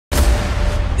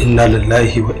inna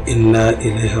lillahi wa inna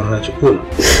ilaihi raji'un.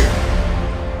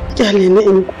 Kyale na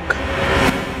in kuka.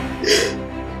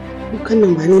 Kukan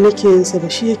nan ba ni nake yin sa ba,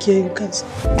 shi yake yin kansa.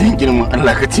 Dan girman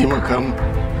Allah ka taimaka mu.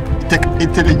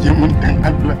 Ita da ke mun dan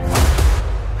Allah.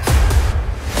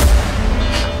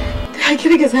 Ta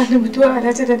girgiza ni mutuwa a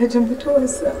dace da na jin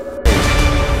mutuwarsa.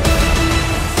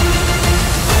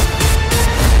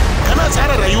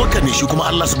 Tsara rayuwarka ne shi kuma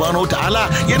Allah subhanahu wataala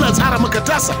yana tsara maka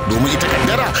tasa domin ita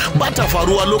kaddara ba ta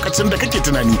faruwa lokacin da kake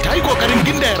tunani. Ta yi kokarin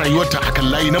gindaya rayuwarta akan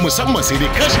layi na musamman sai dai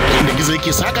kashi inda gizo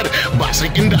yake sakar ba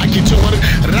san inda ake cewar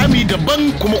rami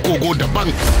daban kuma kogo daban.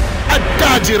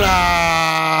 Attajira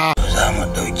za mu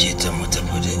dauke ta mu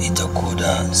tafi da ita ko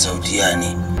da Saudiya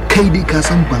ne. Kai dai ka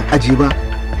san ban aje ba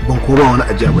ban ko ba wani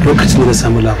ajiya ba. Lokacin da na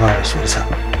samu labarin sa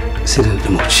sai da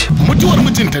dumauci. Mutuwar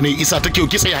mijinta ne isa take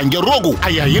kitse hangen rogo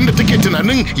a yayin da take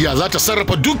tunanin ya za ta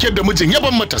sarrafa dukiyar da mijin ya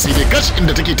ban mata sai dai gash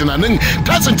inda take tunanin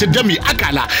ta tsinci dami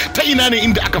akala ta ina ne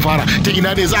inda aka fara ta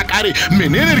ina ne za a kare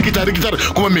menene rigitar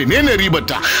kuma menene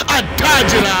ribarta.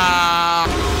 Attajira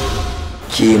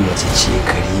Ke mace ce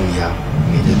karimiya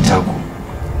mai dattako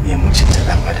mai mutunta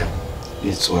dan adam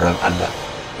mai tsoron Allah.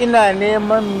 Ina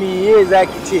neman meye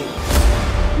zaki ce?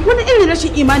 Wani irin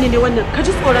rashin imani ne wannan, ka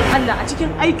ji tsoron Allah a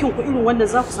cikin aikin ku irin wannan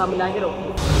za ku samu lahira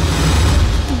ku.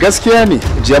 Gaskiya ne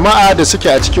jama'a da suke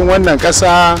a cikin wannan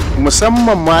ƙasa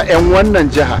musamman ma 'yan wannan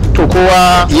jiha to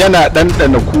kowa yana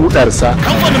ɗanɗana kudarsa.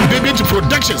 Kamfanin Bebeji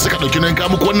Production suka ɗauki nan ka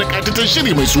muku wannan ƙatatar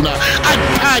shiri mai suna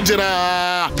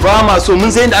Attajira. Ba ma so mun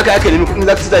sai inda aka nemi kuɗin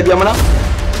za ka ci biya mana?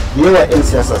 Yawa 'yan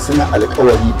siyasa suna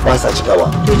alƙawari ba sa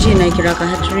cikawa. To ji na kira ka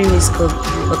har 3 miss call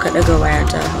baka daga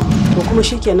wayata ba. To kuma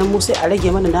shikenan mu sai a rage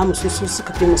mana namu su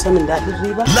suka fi mu sanin daɗin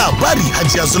riba. Labari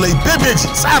Hajiya Zulai Bebeji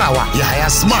tsarawa Yahaya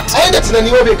Smart. Ai da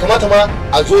tunani bai kamata ma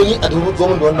a zo ni a dubu zo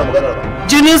min da wannan maganar ba.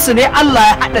 Jinin su ne Allah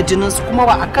ya hada jinin su kuma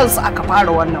ba a kansu aka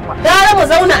fara wannan ba. Gara mu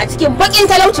zauna a cikin bakin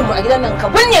talaucin mu a gidan nan ka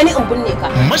binne ni in binne ka.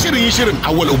 Mashirin shirin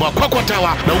Awwal Uba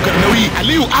Kwakwatawa daukar nauyi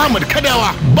Aliyu Ahmad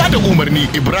Kadawa ba da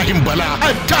umarni Ibrahim Bala.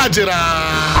 Attajira.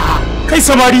 Kai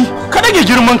samari ka dage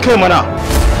girman kai mana.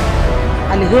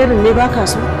 Alherin ne baka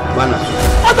so? Bana so.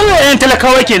 Haka yau 'yan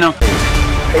talakawa kenan.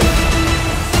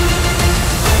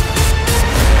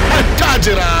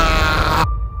 Attajira.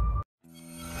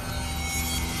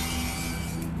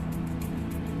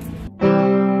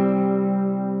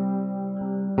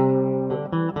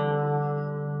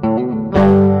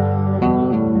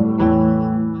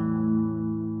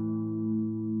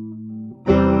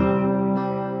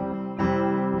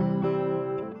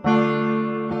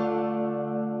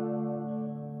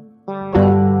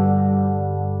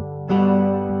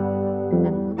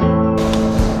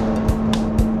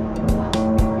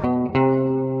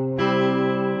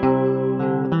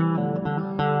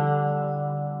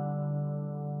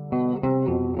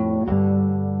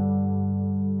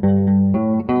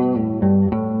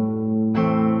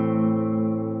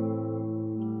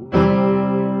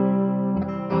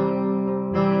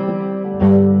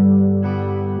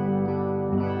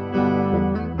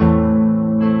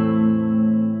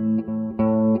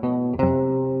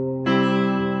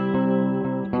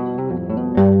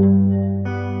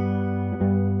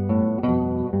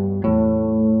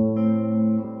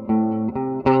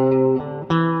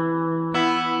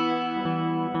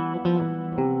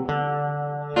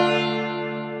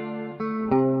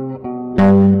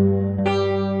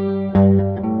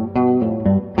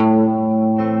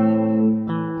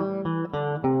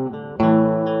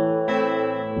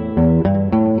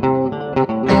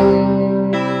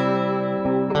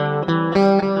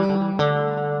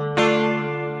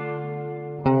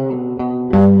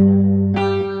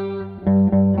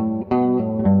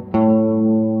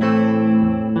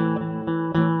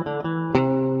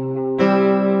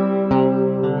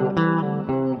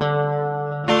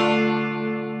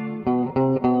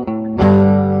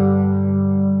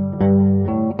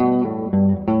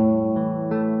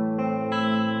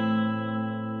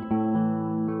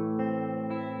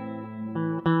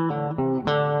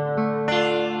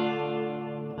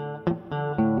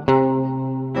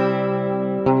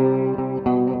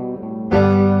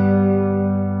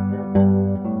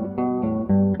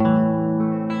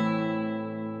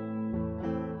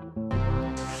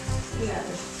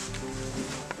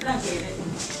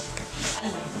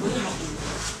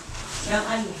 Dan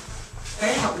Allah,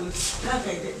 kai haƙuri, na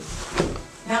kai daɗi.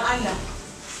 Dan Allah,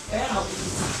 kai haƙuri.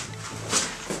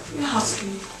 Ya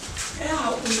haƙuri, kai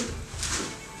haƙuri.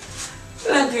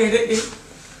 Na kai daɗi.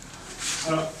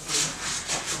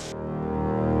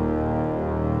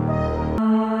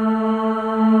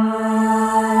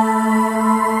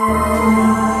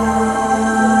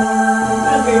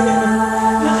 Na kai daɗi.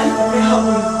 Na Allah, kai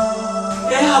haƙuri.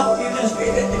 Kai haƙuri.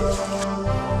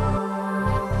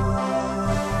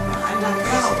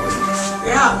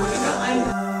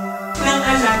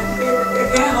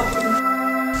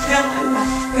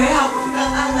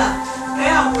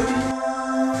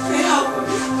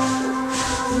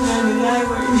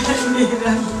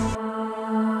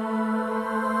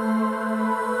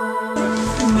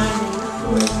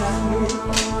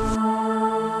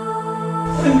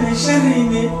 Wannan sharri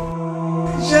ne,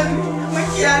 sharri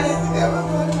makiya ne suka ba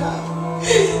wannan.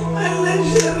 Wannan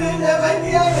sharri ne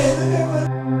makiya ne suka ba.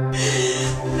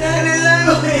 Nani zai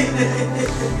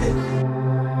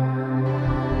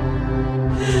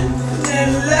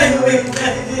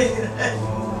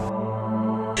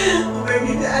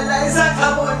Ubangiji Allah ya saka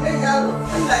ma wannan yaro,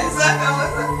 Allah ya saka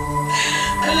masa,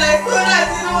 Allah ya kora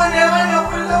shi da wannan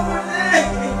kulle-kulle.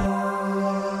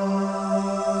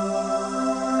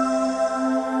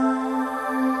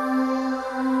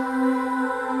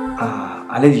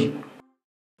 Alhaji,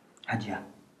 Hajiya,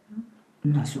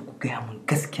 ina so ku gaya min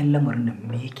gaskiyar lamarin nan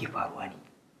me yake faruwa ne?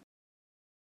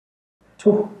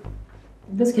 To,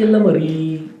 gaskiyar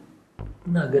lamari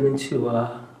ina ganin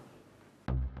cewa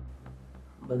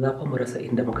ba za fa mu rasa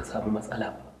inda muka samu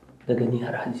matsala ba daga ni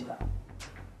har Hajiya.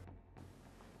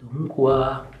 Domin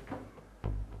kuwa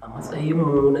a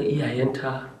matsayinmu na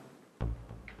iyayenta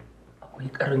akwai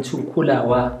ƙarancin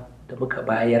kulawa da muka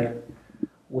bayar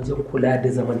wajen kula da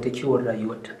zamantakewar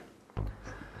rayuwarta.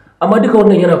 Amma duka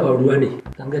wannan yana faruwa ne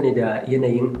dangane da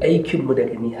yanayin aikinmu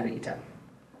daga ni har ita.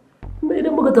 Kuma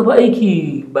idan muka tafi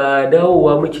aiki ba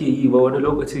dawowa muke yi ba, wani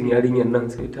lokacin yarinyar nan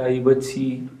sai ta yi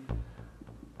bacci.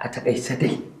 A takaice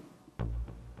dai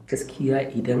gaskiya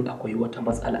idan akwai wata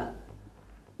matsala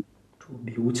to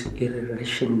bai wuce irin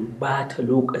rashin bata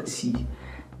lokaci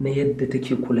na yadda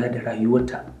take kula da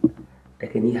rayuwarta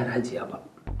daga ni har Hajiya ba.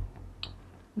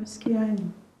 Gaskiya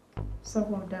ne,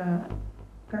 saboda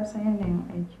kasan yanayin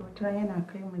aiki wata yana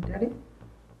kai mu dare,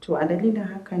 to a dalilin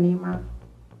haka ne ma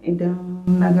idan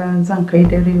na ga zan kai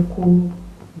dare ko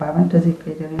babanta zai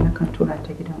kai dare na kan tura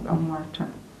ta gidan ƙanwata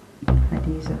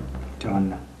Hadiza. Ta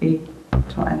wannan?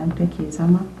 To a nan take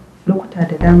zama, lokuta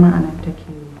da dama a nan take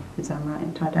zama,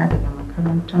 in ta daga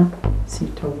makaranta sai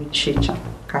ta wuce can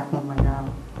kafin mu dawo,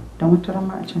 don wata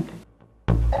rama a can take.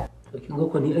 Kin ga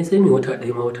kwani ai sai mai wata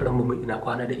ɗaya ma wata ran mu ina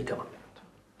kwana da ita ba.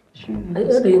 Ai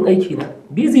da yin aiki na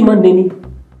busy man ne ni.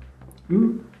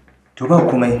 To ba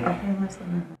komai. Akwai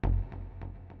matsala.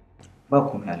 Ba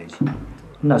komai Alhaji.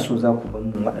 Ina so za ku bar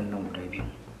mun waɗannan guda biyu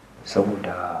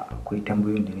saboda akwai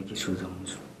tambayoyin da nake so zan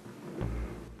musu.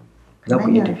 Za ku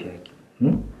iya tafiya ki.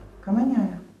 Kamar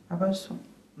yaya a bar su?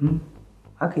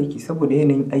 Haka yake saboda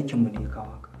yanayin aikinmu ne ya kawo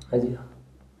haka. Hajiya.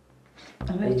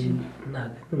 Ina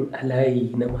ganin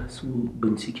alayi na masu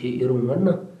bincike irin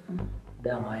wannan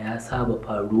dama ya saba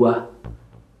faruwa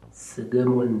su ga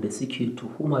wanda suke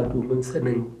tuhuma domin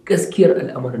sanin gaskiyar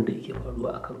al'amarin da yake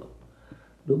faruwa akan abu.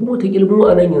 Domin wata mu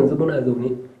a nan yanzu muna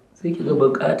zaune sai ki ga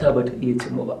bukata ba ta iya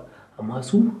cimma ba, amma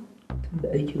su tunda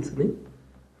aikinsu ne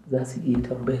za su iya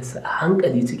tambayar su a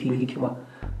hankali cikin hikima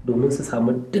domin su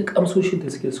samu duk amsoshin da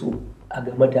suke so a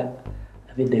game da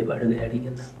abin da ya faru da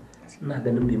yarinyar nan. Ina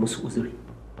ganin bai musu uzuri.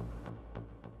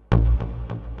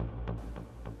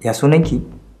 Ya sunanki?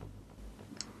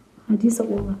 Hadiza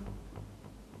Umar.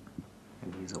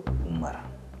 Hadiza Umar.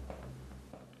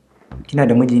 Kina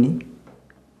da miji ne?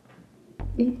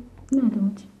 Ina da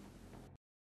miji.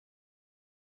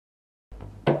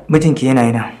 Mijinki yana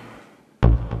yana?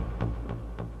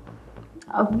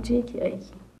 Abuja yake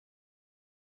aiki.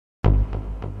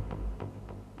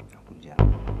 Abuja.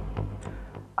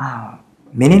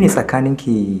 Menene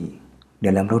tsakaninki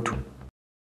da Lamratu?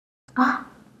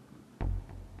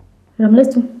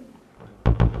 Ramlatu.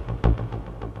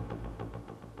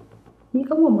 Ni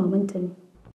kanwar mamanta ne.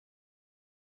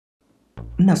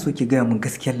 Ina so ki gaya min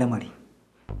gaskiyar lamari.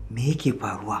 Me yake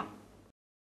faruwa?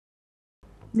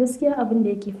 Gaskiya abin da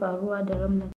yake faruwa da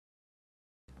Ramlatu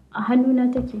a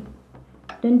hannuna take.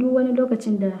 Don duk wani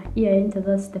lokacin da iyayenta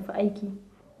za su tafi aiki,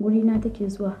 gurina take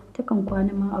zuwa, takan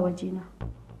kwana ma a wajena.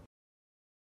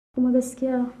 Kuma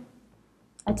gaskiya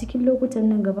a cikin lokutan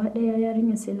nan gaba ɗaya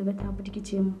yarinyar sai na ga ta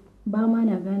burkice mu. Ba ma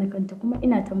na gane kanta, kuma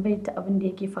ina tambayar ta abin da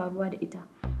yake faruwa da ita,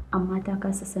 amma ta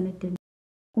kasa sanar da ni.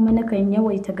 Kuma nakan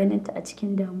yawaita ganin ta a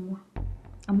cikin damuwa,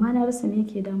 amma na rasa me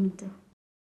yake damunta.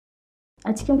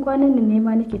 A cikin kwanan nan ne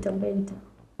ma nake tambayar ta,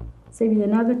 saboda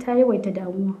na ga ta yawaita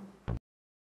damuwa.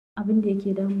 Abin da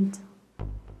yake damunta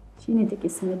shine take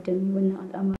sanar da ni wannan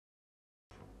al'amari,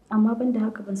 amma ban da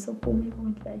haka ban san komai ba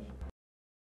wallahi.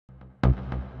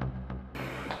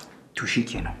 To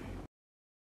shikenan.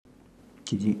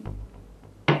 Ki je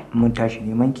mun tashi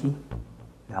neman ki,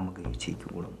 za mu gayyace ki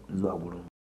zuwa gurin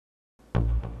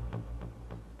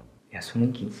Ya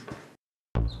sunanki?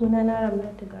 Sunana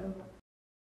Ramlatu Garba.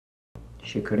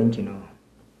 Shekarunki nawa?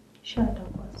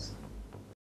 18.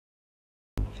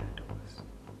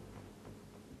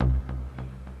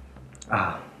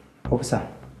 Officer.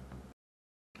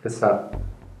 Kasa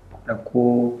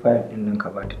ɗauko fayil ɗin nan ka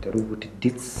bata ta rubuta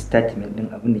this statement ɗin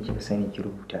abin da kika sani ki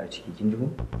rubuta a ciki, kin ji ko?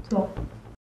 To.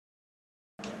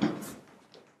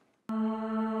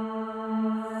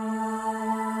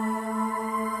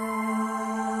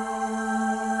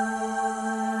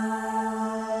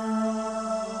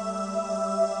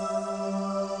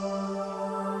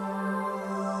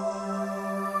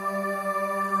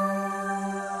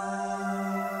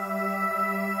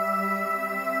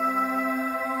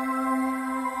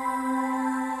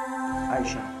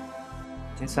 Aisha,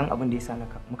 kin san abin da ya sa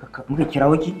muka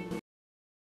kirawo ki?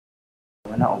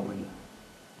 Wani abu ne.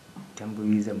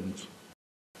 Tambayoyi zan miki.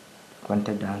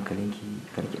 Kwantar da hankalinki,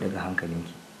 kar ki daga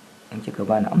hankalinki. In kika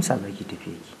bani amsa za ki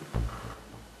tafi ki.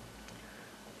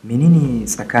 Menene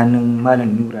tsakanin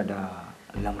Malam Nura da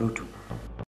Lamrotu?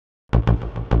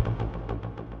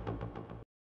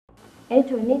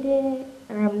 To ni dai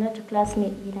Ramlatu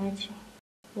classmate ɗina ce,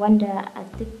 wanda a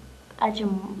duk ajin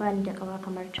ban da ƙawa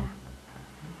kamar ta.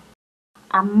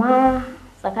 Amma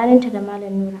tsakaninta da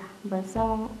Malam Nura ban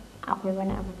san akwai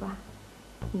wani abu ba,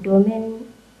 domin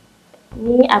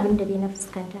ni abin da dai na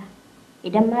fuskanta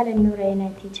idan Malam Nura yana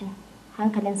teaching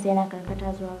hankalinsa yana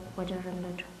karkata zuwa wajen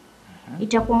Ramlatu,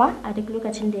 ita kuma a duk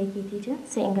lokacin da yake teaching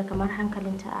sai in ga kamar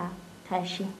hankalinta a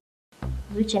tashi,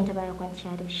 zuciyarta baya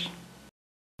kwanciya da shi.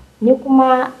 Ni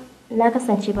kuma na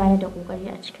kasance bani da ƙoƙari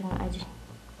a cikin aji,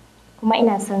 kuma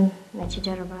ina son na ci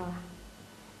jarabawa.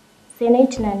 Sai na yi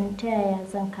tunanin ta yaya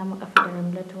zan kama ƙafa da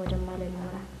Ramlatu wajen Malam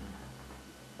Nura,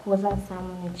 ko zan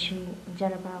samu na ci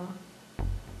jarabawa.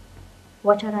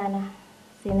 Wata rana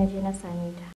sai na je na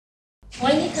same ta.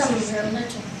 Wani kam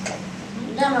Ramlatu,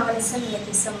 dama wani sani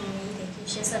yake son mu yi da ke,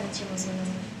 shi yasa na ce mu zo nan.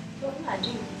 To ina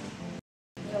jin.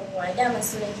 Yawwa, dama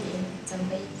so nake in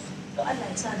tambayi. To Allah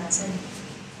ya sa na sani.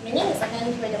 Menene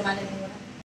tsakanin ki da Malam Nura?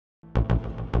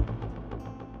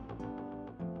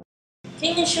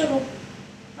 Kin yi shiru?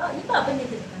 Ni ba abin da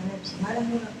yake tsakanin da shi. Malam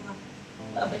Nura kuma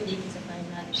ba abin da yake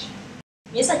tsakanin da shi.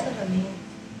 Me yasa kika tambaye ni?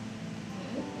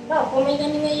 Ba komai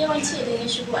ganin yawanci idan ya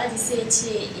shigo aji sai ya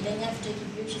ce idan ya fita ki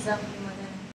biyo shi za ku yi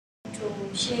magana. To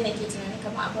shi ne nake tunanin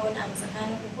kamar akwai wani abu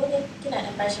tsakanin ku, ko dai kina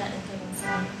dan bashi haɗin kai ban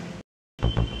sani.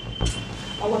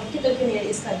 A wata ki ɗauki ne da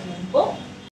iska kenan ko?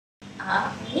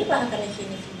 A'a, ni ba haka nake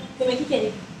nufi ba. To me kike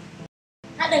nufi?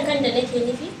 Haɗin kan da nake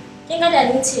nufi? Kin ga da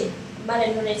ni ce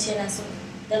Malam Nura ce na so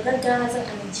da gaggawa zan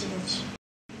amince da shi.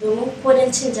 Domin ko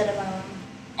don cin jarabawa.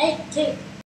 Ai, ke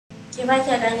ba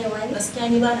kya ganewa ne? Gaskiya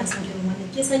ni ba na son irin wannan.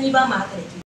 Kin san ni ba ma haka da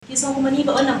ke. Kin san kuma ni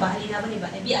ba wannan ba halina bane, ba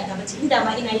ɗabi'a ta bace. Inda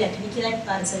ma ina yi da tuni kira ki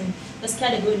fara sani. Gaskiya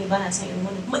da dole ne ba na son irin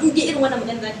wannan. Kuma in dai irin wannan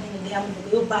magana za ta dinga gaya min daga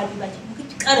yau ba ni ba ki. Kuma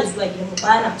ki ƙara zuwa gidanmu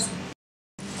ba na so.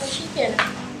 To shikenan.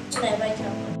 Ina ba ki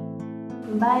hakuri.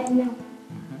 Bayan nan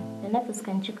da na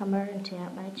fuskanci kamar ranta ya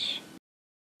ɓaci,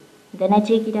 da na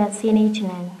je gida sai na yi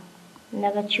tunani,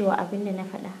 na ga cewa abin da na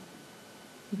faɗa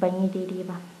ban yi daidai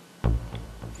ba.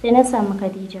 Sai na samu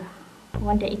Khadija,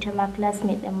 wanda ita ma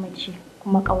classmate ɗin mace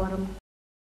kuma ƙawarmu.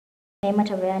 Na yi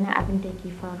mata bayanin abin da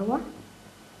ke faruwa,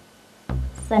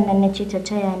 sannan na ce ta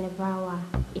taya ni bawa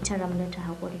ita Ramlatu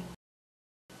haƙuri.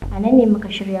 A nan ne muka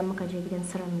shirya muka je gidan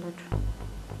su Ramlatu.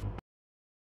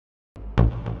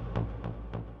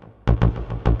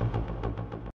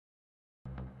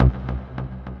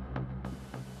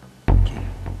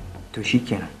 To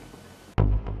shikenan.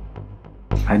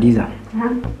 Hadiza.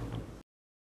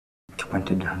 Ki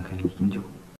kwantar da hankalinki, kin ji ko?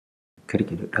 Kar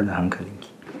ki daga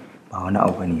hankalinki. Ba wani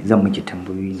abu ne, zan miki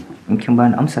tambayoyi ne. In kin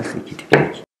bani amsa sai ki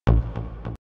tafi ki.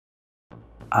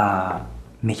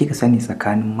 Me kika sani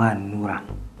tsakanin Malam Nura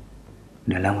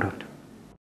da Lamrotu?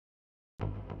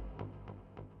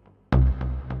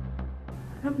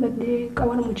 Ramlat dai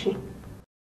kawar mu ce.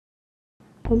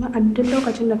 Kuma a duk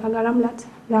lokacin da ka ga Ramlat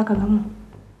za ka ga mu.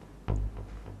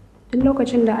 Duk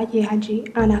lokacin da ake haji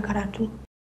ana karatu,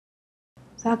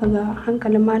 za ka ga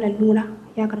hankalin Malam Nura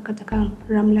ya karkata kan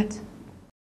Ramlat.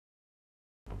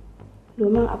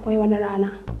 Domin akwai wani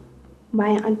rana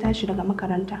bayan an tashi daga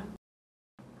makaranta,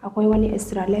 akwai wani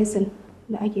extra lesson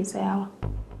da ake tsayawa.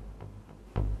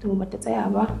 To bata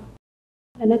tsaya ba,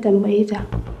 da na tambaye ta.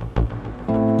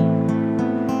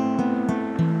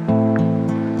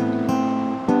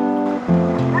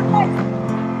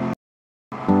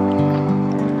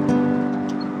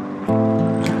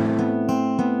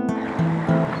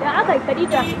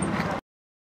 Khadija,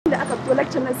 da aka fito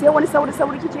lecture nan sai wani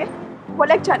sauri kike? Ko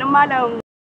lecture din malam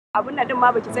abun nan din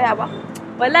ma baki tsaya ba?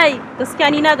 Wallahi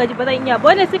gaskiya ni na gaji ba zan iya.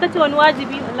 Bone sai ka ce wani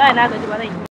wajibi wallahi na gaji ba zan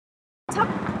iya.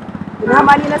 Ina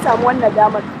ma ni na samu wannan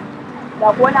damar.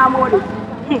 Da ko na more.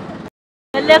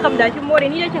 Lalle kam da kin more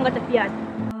ni nake ga tafiya.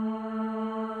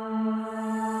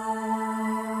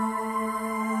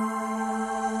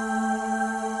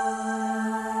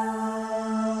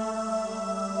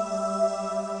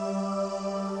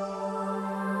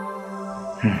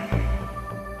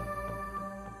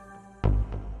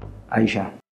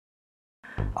 Aisha,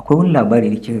 akwai wani labari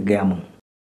da kika gaya min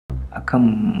akan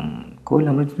ko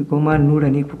Lamatu ko ma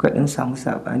Nura ne kuka dan samu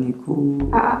sabani ko?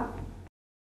 A'a.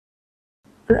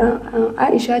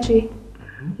 Aisha ce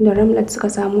da Ramlat suka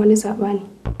samu wani sabani.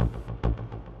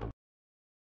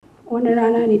 Wani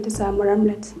rana ne ta samu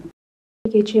Ramlat.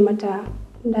 Take ce mata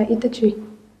da ita ce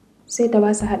sai ta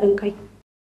ba su haɗin kai.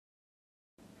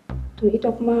 To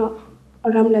ita kuma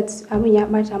Ramlat abin ya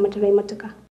ɓata mata rai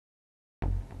matuka.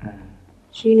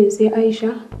 Shine sai Aisha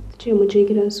ta ce mu je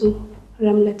gidansu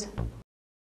Ramlat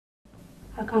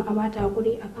akan a bata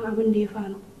hakuri akan abin da ya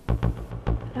faru.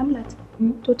 Ramlat,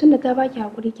 to tunda ta baki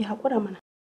hakuri ki hakura mana.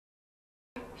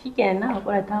 Shikenan na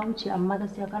hakura ta wuce amma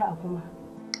gaskiya kar a kuma.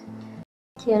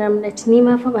 Ke Ramlat ni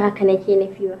ma fa ba haka nake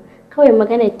nufi ba. Kawai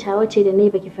maganar ta wuce da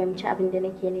nayi baki fahimci abin da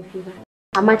nake nufi ba.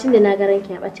 Amma tunda na ga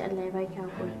ranki ya bace Allah ya baki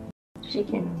hakuri.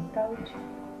 Shikenan ta wuce.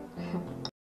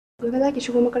 Gobe za ki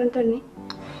shigo makarantar ne?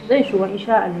 Zan shigo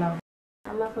insha Allah.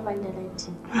 Amma fa ban da laifi.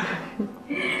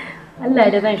 Allah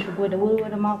da zan shigo da wuri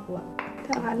ma kuwa.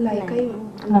 Ta Allah ya kai mu.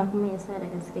 Allah kuma ya sa da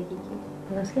gaske kike.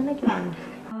 Da gaske nake mu.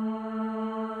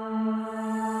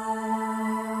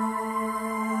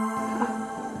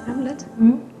 Ramlat?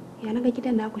 Ya naga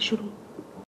gidan naku shiru.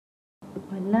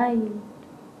 Wallahi.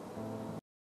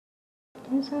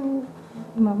 Kin san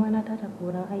mama na ta tafi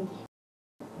wurin aiki.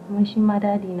 Kuma shi ma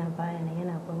dadi na bayana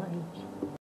yana gun aiki.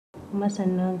 Kuma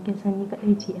sannan kin san ni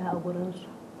kaɗai ce a gurinsu,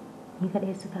 ni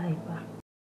kaɗai suka haifa.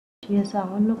 Shi yasa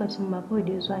wani lokacin ma kawai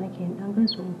da zuwa nake yin ɗan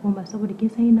gansu in koma saboda kin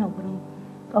san ina gurin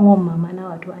ƙanwan mama na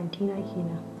wato antina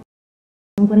kenan.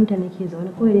 In gurin ta nake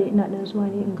zaune kawai dai ina ɗan zuwa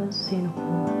ne in gansu sai na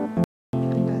koma.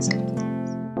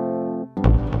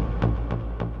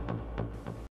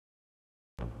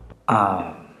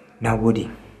 Na gode.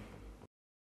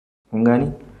 Kun gane?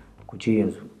 Ku ce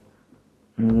yanzu.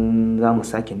 Za mu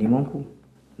sake neman ku.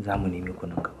 Za mu nemi ku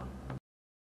nan gaba.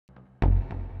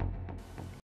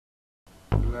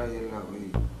 Wallahi labai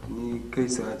ni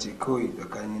gaisawa ce kawai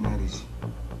tsakanina da shi.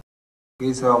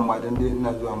 Gaisawa ma dan dai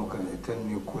ina zuwa makarantar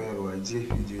ne koyarwa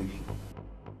jefi-jefi.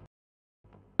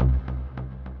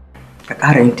 Ka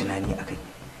ƙara yin tunani a kai.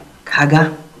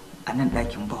 Kaga a nan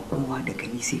ɗakin ba kowa daga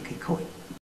ni sai kai kawai.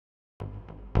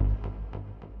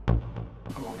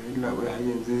 Wallahi labai har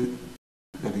yanzu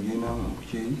zarge na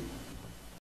kuke yi?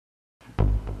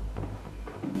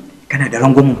 Kana da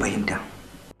rangwamin fahimta.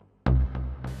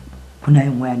 Kuna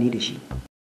yin waya ne da shi?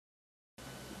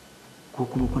 Ko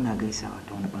kuma kuna gaisawa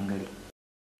ta wani bangare?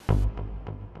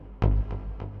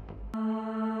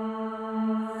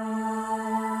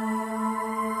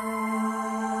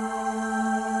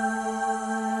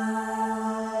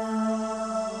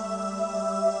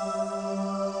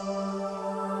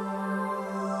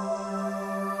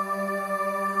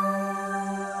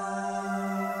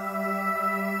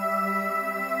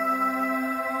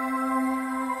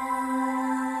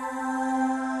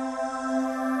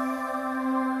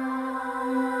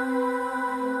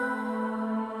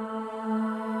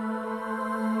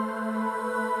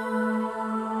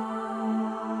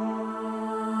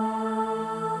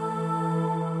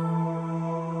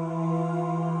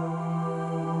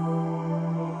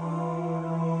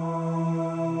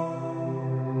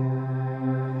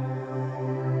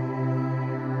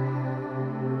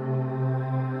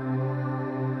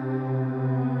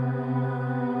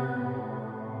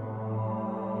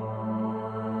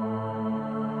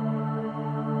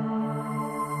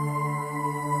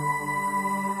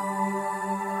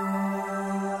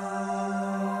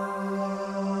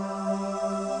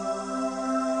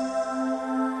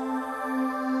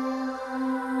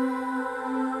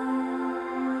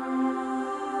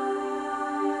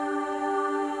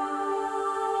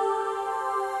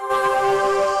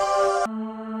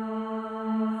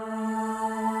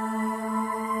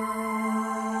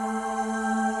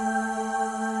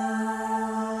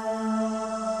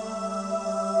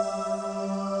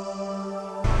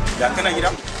 Da kana gida?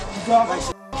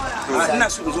 Ina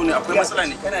so in zo ne akwai matsala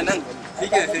ne kana nan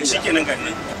shikenan ga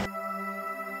ne.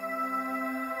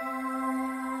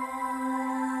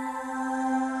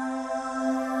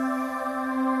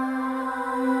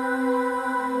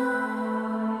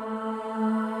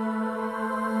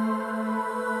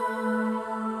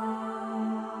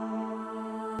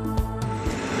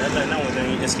 Allah nan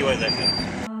wajen SKY zaka.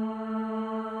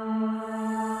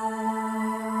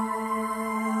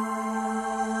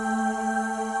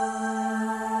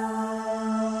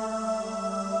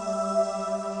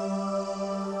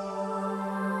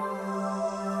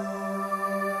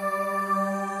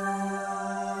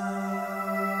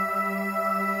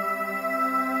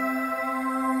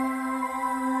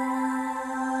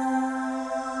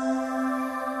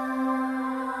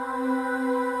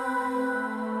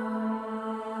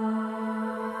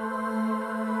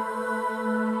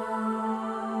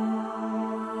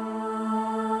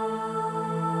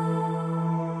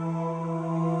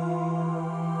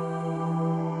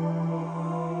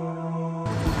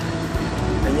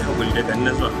 Daga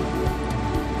nan zuwa.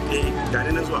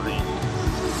 Gani nan zuwa hanyar.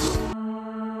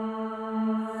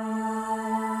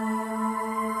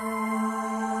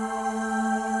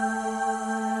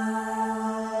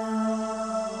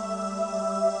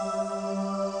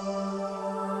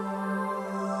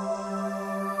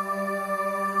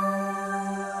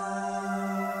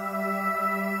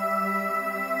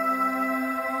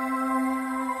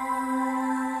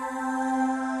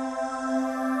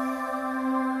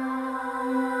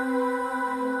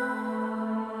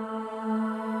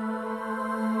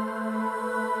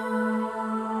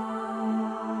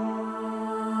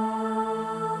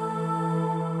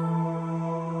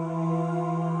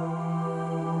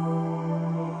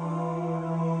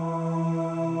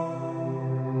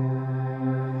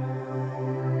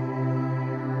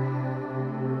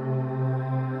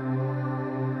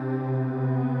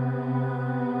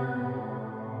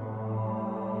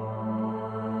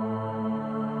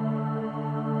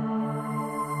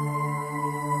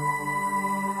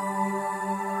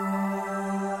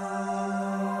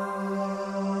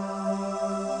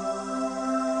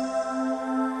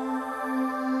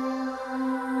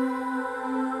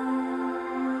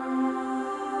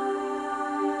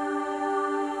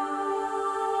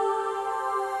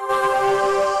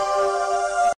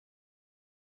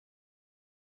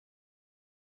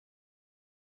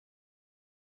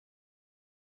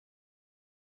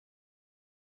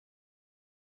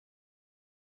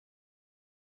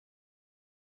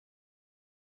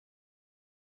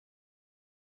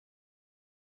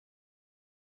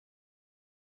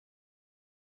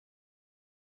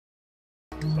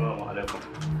 Assalamu alaikum.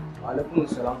 Wa alaikum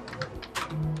assalam.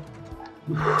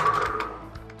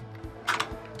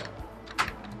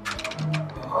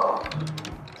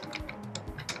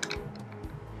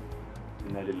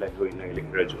 Inna lillahi wa inna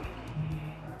ilaihi raji'un.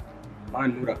 Ma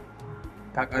Nura,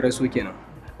 ta ƙara so kenan.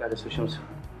 Ta ƙara so Shamsu.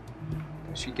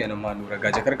 To shikenan ma Nura,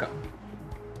 ga jakarka.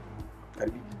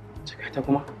 Karbi. Jakarta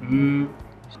kuma?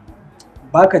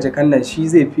 Baka jakan nan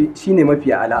shine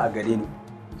mafi ala a gare ni.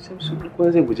 Shamsu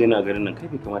ko zai guje ni a garin nan, kai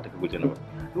bai kamata ka guje ni ba.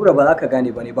 Nura, ba za ka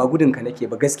gane ba ne, ba gudunka nake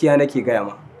ba, gaskiya nake gaya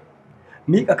ma.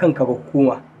 Miƙa kanka ga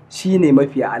hukuma shine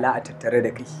mafi ala a tattare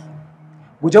da kai.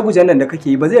 Guje-gujen nan da kake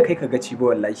yi ba zai kai ka gaci ba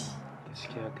wallahi.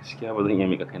 Gaskiya ba zan iya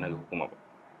miƙa kaina ga hukuma ba.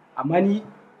 Amma ni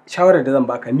shawarar da zan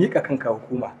baka, miƙa kanka ga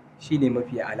hukuma shine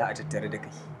mafi ala a tattare da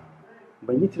kai.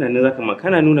 Ban yi tunanin zaka ma,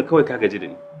 kana nuna kawai ka gaji da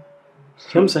ni.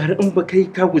 Shamsu, har in ba kai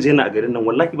ka guje ni a garin nan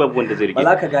wallahi babu wanda zai rike. Ba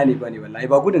za ka gane ba ne wallahi,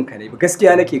 ba gudunka ne ba,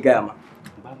 gaskiya nake gaya ma.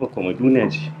 Babu kuma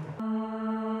duniya ce.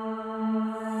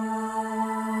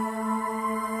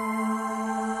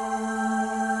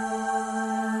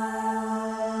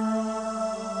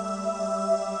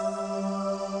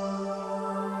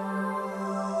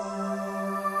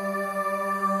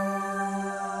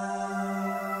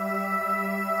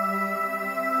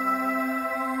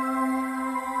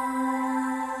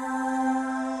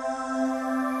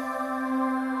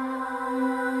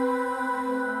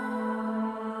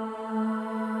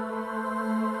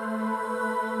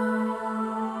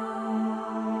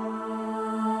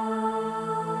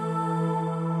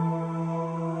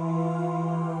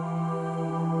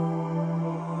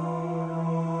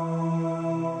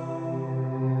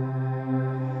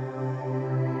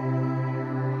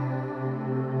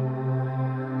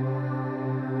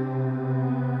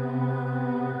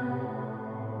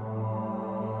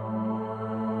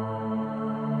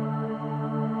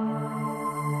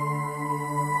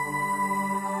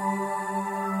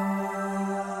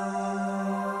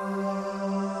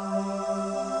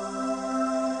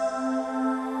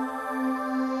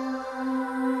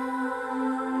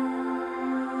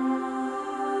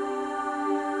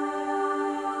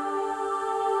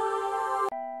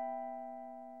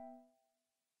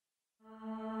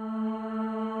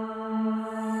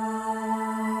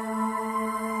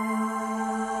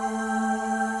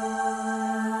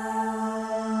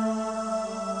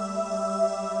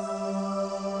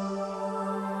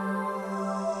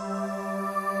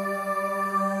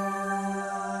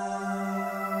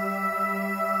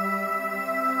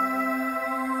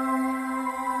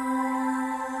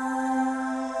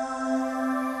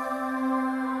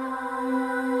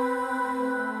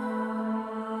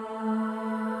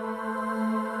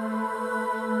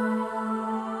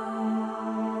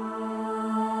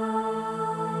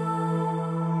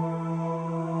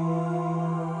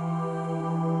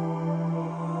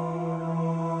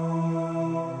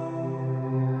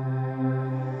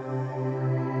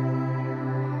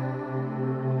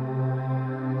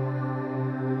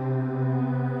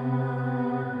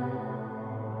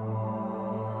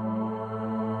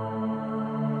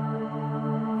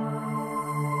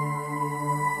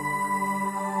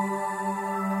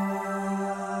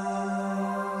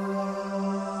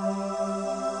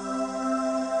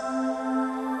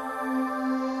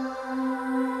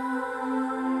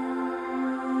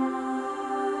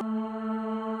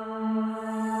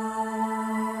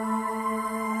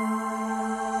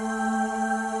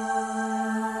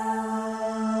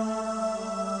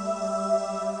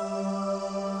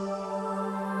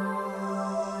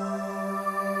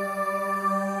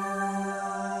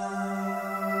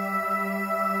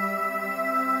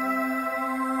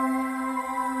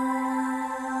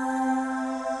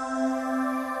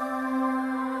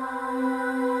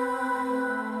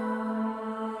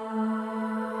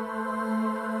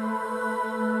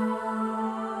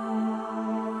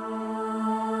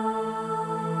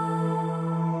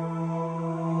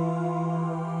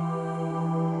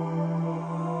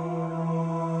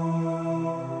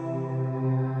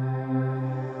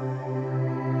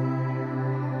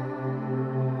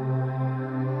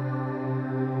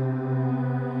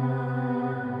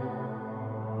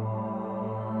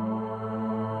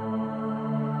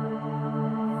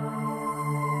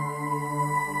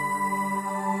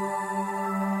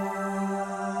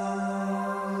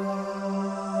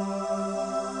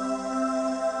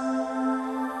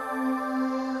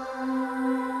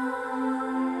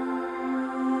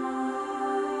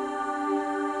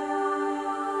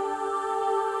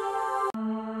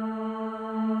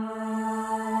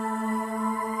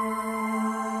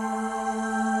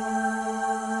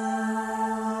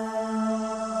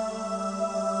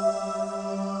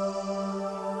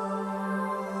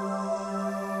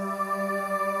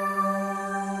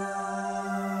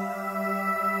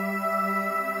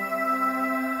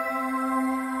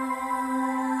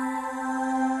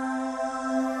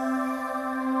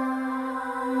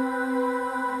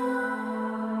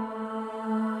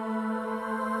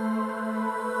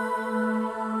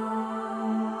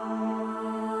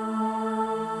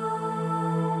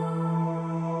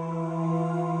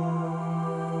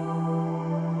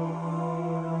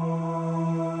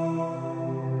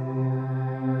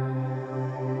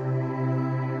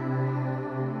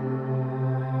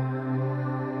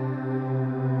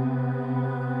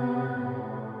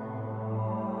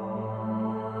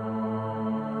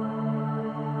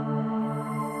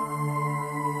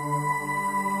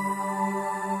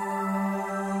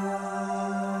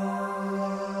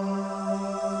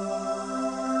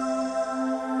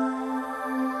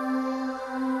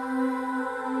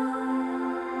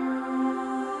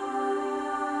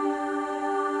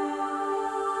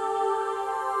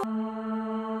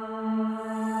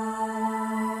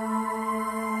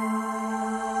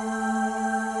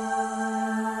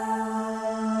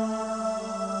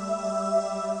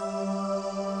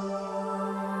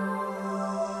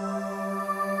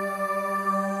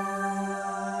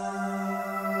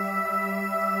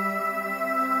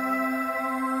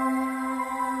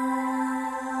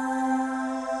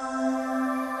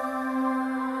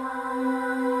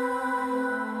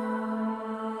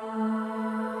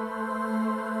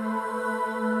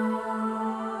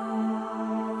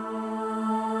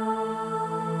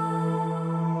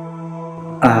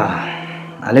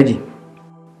 Alhaji,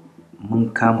 mun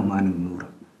kama Malam Nura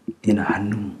yana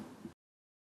hannunmu.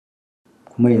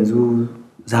 Kuma yanzu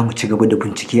za mu ci gaba da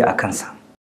bincike a kansa.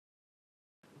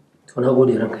 To na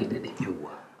gode ranka ya daɗe.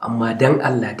 Amma dan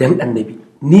Allah dan annabi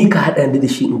ni ka haɗa ni da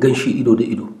shi in gan shi ido da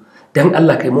ido. Dan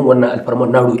Allah kai mun wannan alfarmar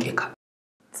na roƙe ka.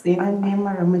 Tsinan ne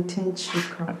mara mutunci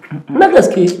ka. Na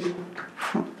gaske.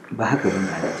 Ba haka ba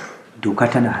ne. Doka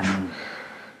tana hannun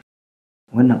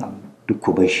wannan abu duk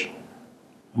ku bar shi.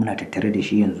 Muna tattare da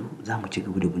shi yanzu za mu ci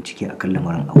gaba da bincike a kan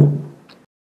lamarin abu.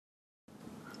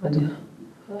 Hajiya,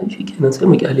 shi kenan sai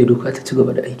mu kyale doka ta ci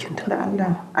gaba da aikinta. Da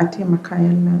Allah a taimaka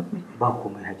yalla. Ba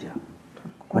komai Hajiya.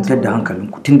 Kwantar da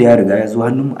hankalinku tun da ya riga ya zo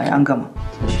hannunmu ai an gama.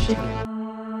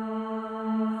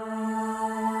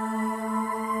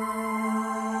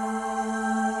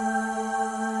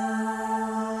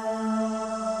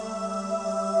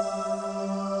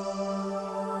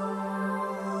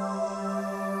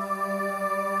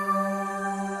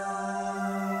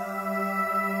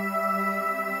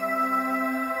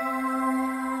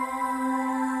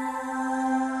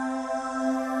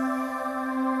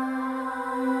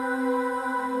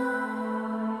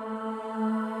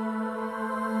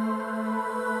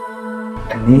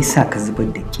 Me yasa ka zubar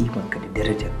da kimanka da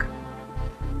darajarka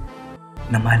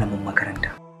na malamin makaranta?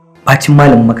 Bacin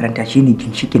malamin makaranta shine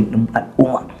ginshikin din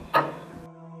al'umma.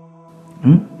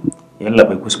 Yalla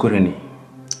bai kuskure ne.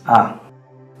 Ba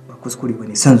kuskure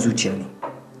bane, san zuciya ne.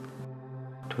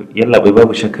 To yalla bai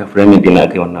babu shakka framing din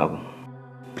akai wannan abu.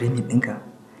 Framing ɗinka?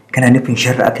 Kana nufin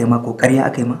sharri akai ma ko ƙarya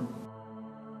akai ma?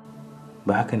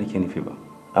 Ba haka nake nufi ba.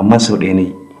 Amma sau ɗaya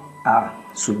ne.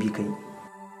 Su bi kai.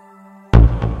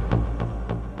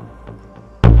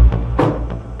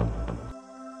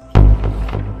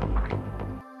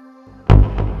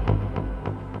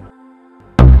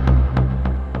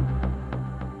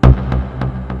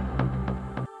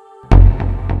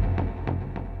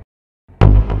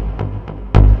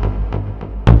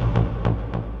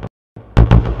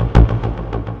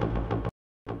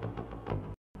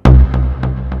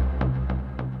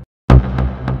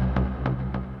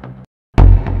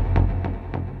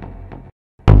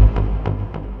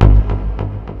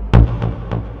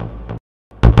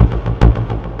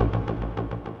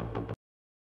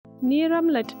 Ni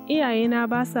Ramlat, iyayena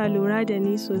ba sa lura da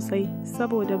ni sosai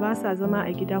saboda ba sa zama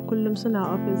a gida, kullum suna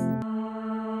ofis.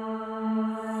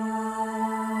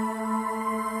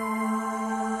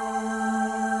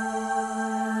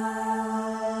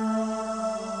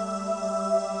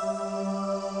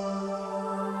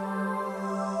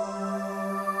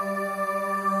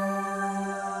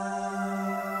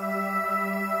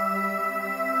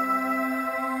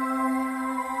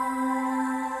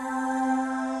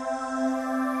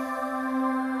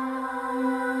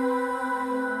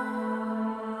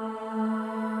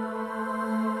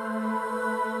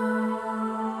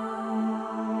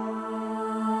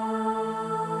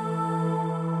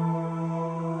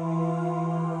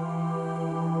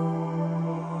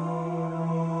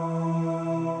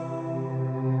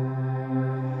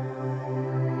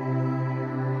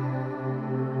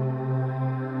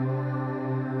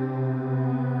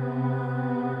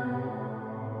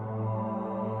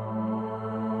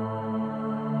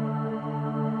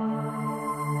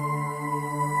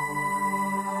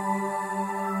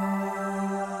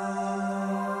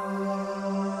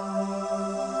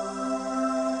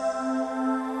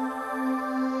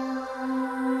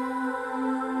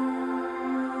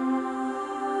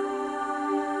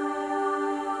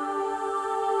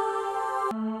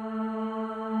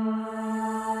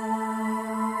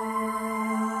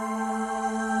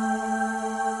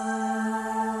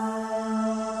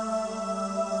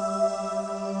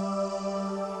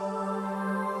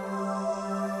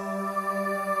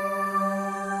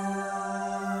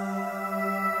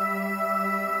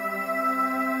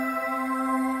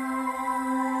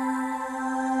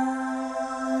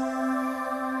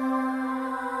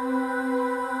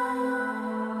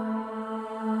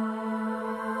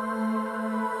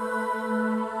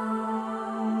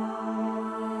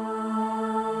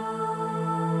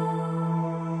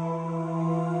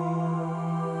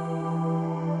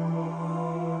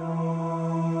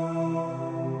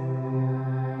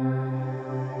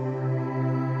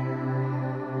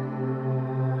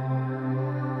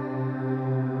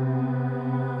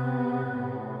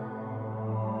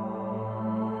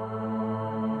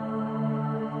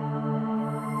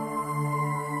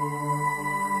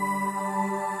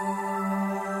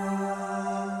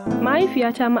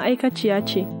 Mahaifiyata ma'aikaciya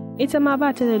ce, ita ma ba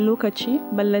ta da lokaci,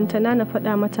 ballantana na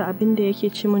faɗa mata abin da yake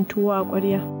ci min tuwo a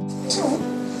ƙwarya.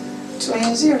 To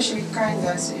yanzu yaushe kayan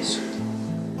da su yi su.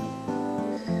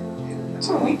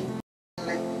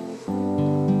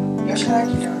 za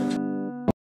ki dawo?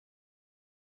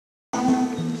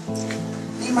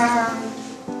 Ni ma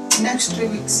next 3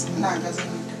 weeks ina ga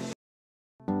zan yi tafi.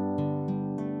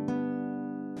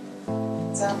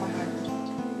 Za mu haɗu.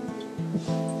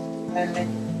 Lallai.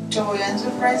 To yanzu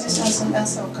prices sun ɗan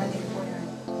sauka ne ko ya?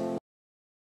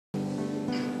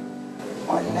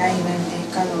 Wallahi nan dai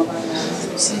Kano ba na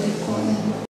sai dai ko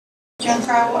kin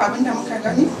kawo abin da muka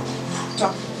gani? To,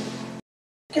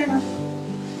 kenan.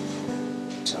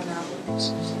 To na gode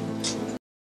sosai.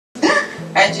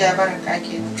 Ajiya baraka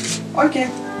kenan. Okay.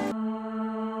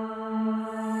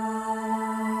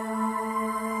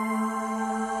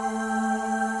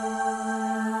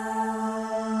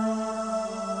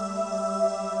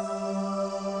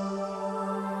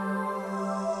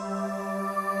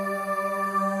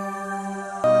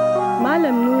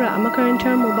 Malam Nura a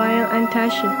makarantar mu bayan an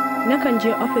tashi, nakan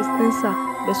je ofis ɗinsa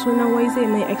da sunan wai zai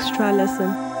mai extra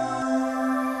lesson.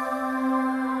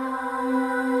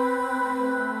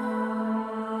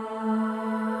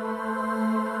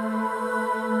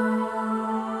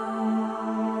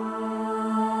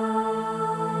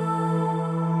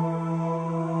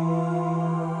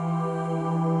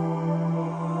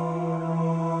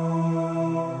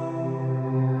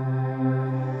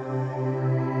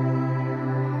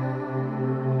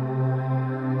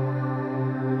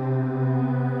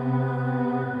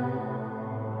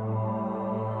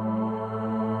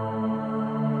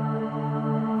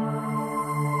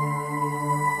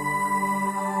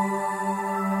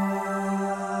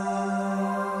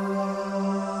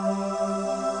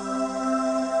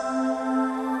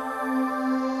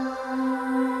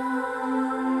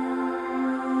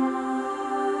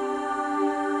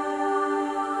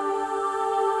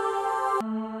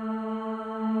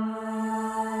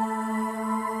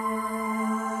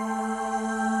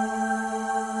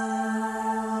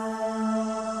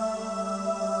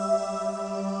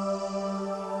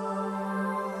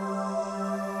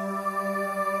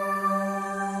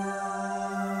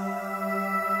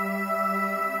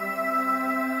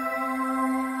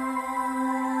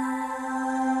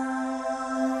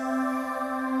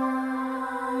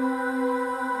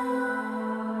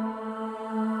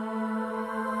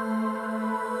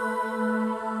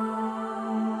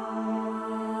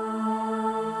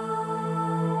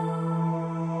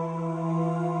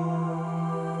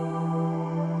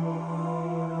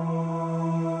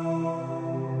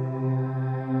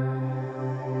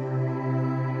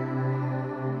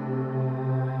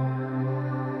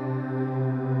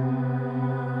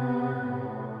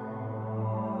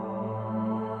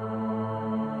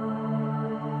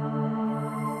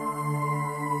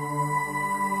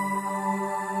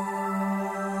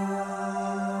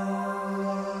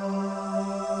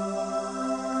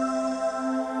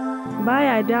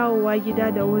 Baya dawowa gida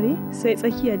da wuri sai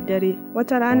tsakiyar dare,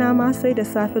 wata rana ma sai da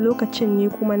safe lokacin ni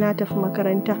kuma na tafi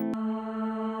makaranta.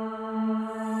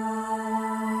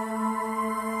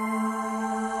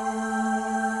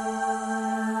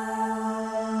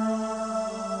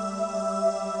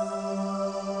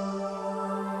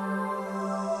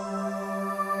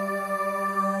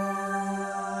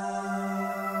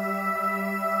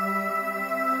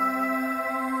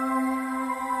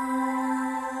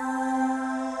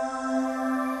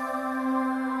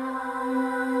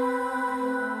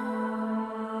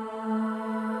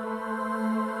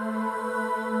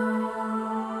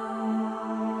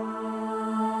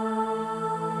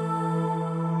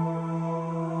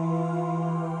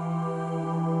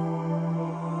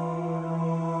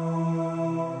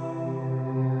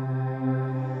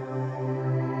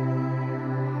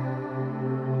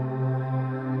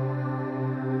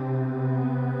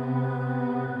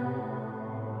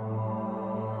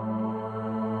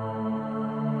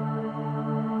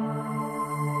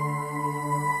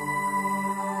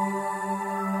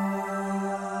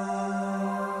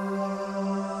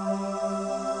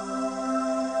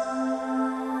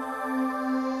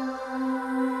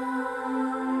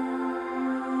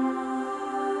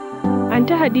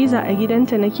 Anta Hadiza a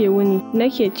gidanta nake wuni,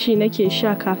 nake ci nake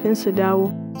sha kafin su dawo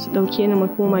su ɗauke ni mu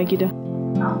koma gida.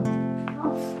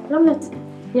 Ramlat,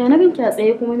 ya na ganki a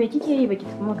tsaye kuma me kike yi baki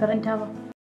tafi makaranta ba?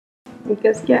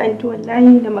 Gaskiya anti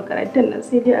wallahi da makarantar nan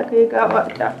sai dai aka yi gawa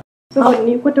ta. Saboda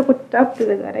ni kwata-kwata ta fita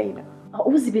daga raina.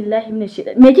 A'udhu billahi minash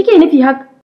shaitan. Me kike nufi haka?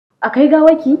 Akai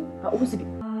gawaki? A'udhu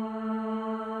billahi.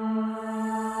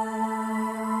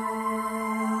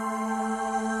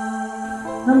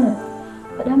 Ramlat,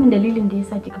 faɗa min dalilin da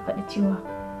yasa kika faɗi cewa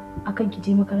akan ki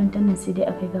je makarantar nan sai dai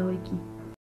akai gawaki.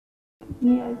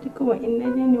 Ni a duka wa in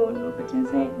naje ne wani lokacin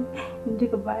sai in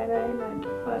duka bayana yana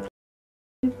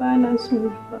da ba na so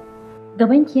ba.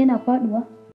 Gabanki yana faduwa?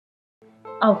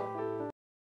 Au.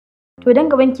 To dan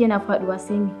gaban ki yana faduwa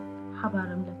sai me? Haba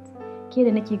Ramlat. Ke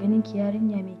da nake ganin ki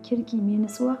yarinya mai kirki mai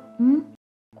nutsuwa,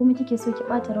 kuma kike so ki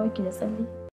bata rawarki da tsalle.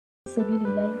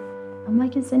 Sabilillahi. Amma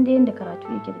kin san dai yanda karatu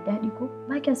yake da dadi ko?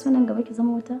 Ba kya so nan gaba ki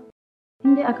zama wata?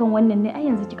 In dai akan wannan ne ai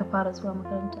yanzu kika fara zuwa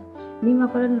makaranta. Ni ma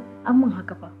faran an mun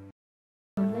haka fa.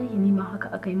 Wallahi ni ma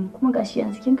haka aka yi mun kuma gashi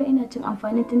yanzu kin ga ina cin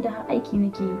amfani tunda har aiki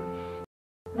nake yi.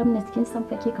 Ramnat kin san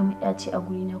fa ke kamar ya ce a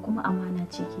gurina kuma amana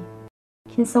ce ki.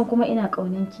 Kin san kuma ina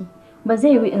ƙaunanki. Ba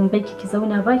zai yi in baki ki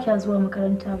zauna ba kya zuwa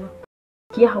makaranta ba.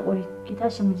 Ki yi haƙuri, ki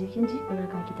tashi mu je kin ji?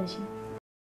 Baraka ki tashi.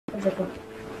 Zaka.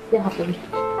 Ki haƙuri.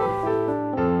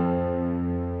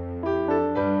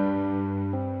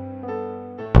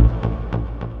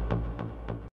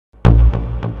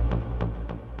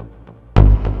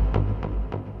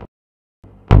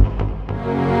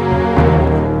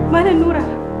 Malam Nura.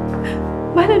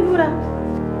 Malam Nura.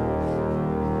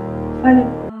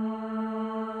 Malam.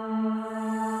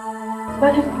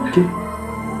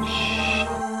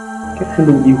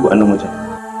 Kakalin iko a nan wajen.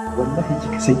 Wallahi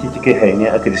kika san ki kai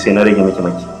hayaniya aka ji sai na rage maki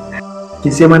maki.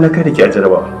 Kin sai ma na kada ki a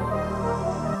jarabawa.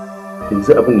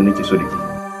 Yanzu abin da nake so da ke.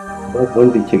 Babu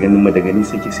wanda yake ganin mu da gani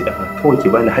sai ki sai a kawai ki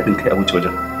bani haɗin kai a wuce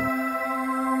wajen.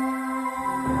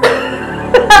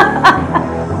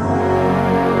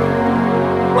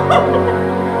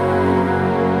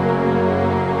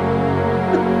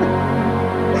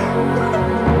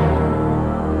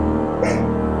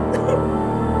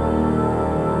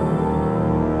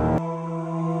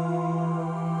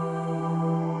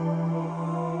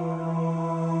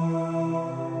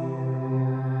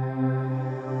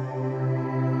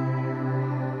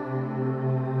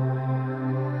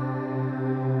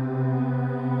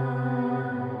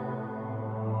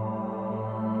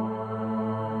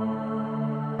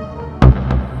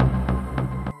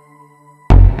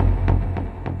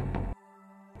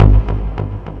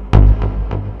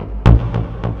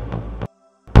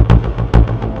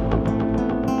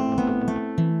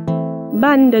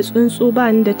 Ban da tsuntsu,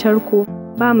 ban da tarko,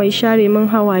 ba mai share min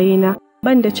hawayena,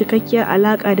 ban da cikakkiyar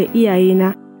alaƙa da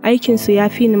iyayena, aikinsu ya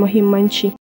fi ni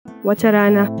muhimmanci. Wata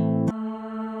rana.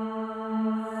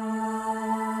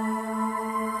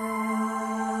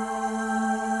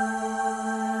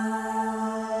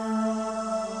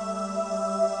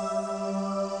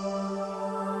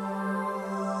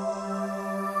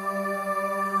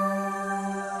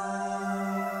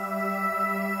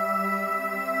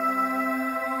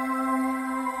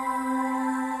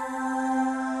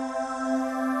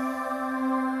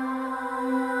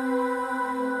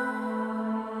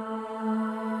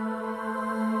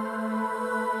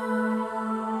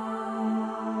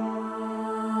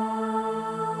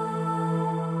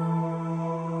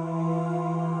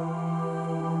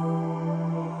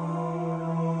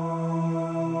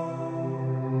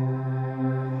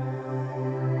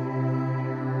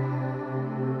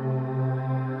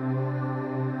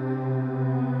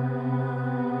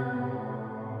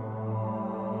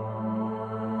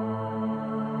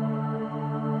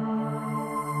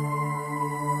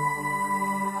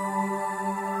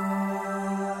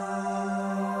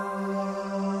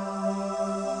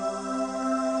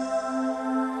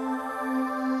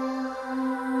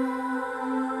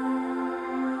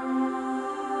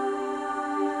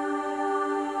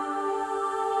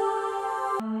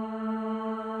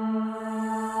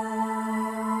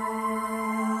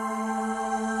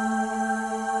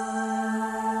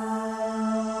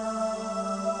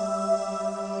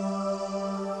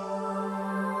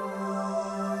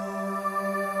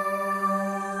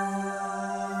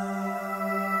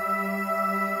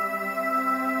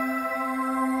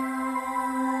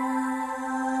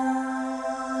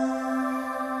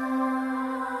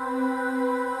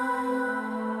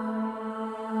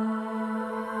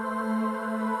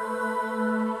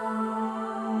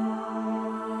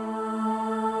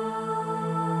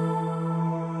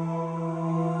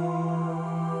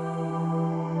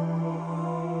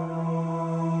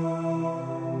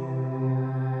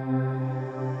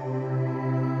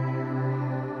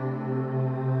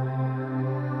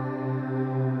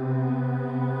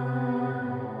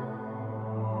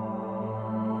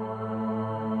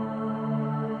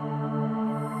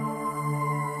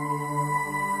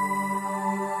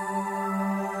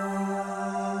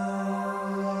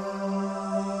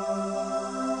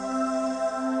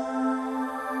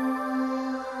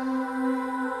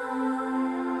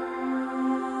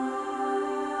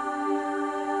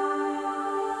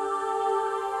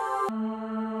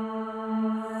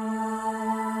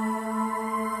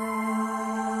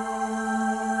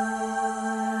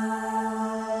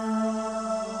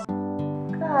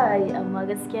 amma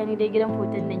gaskiya ni dai gidan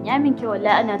foton nan ya min kyau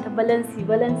wallahi ana ta balansi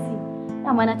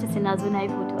dama na ce sai na zo na yi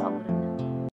foto a wurin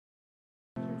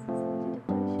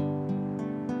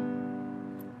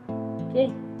Ke,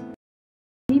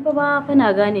 ni fa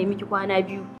na gane miki kwana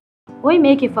biyu. Wai me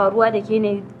yake faruwa da ke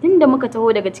ne tunda muka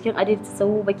taho daga cikin adalci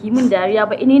sahu baki min dariya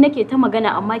ba ini nake ta magana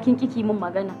amma kin kiki min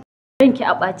magana. Ranki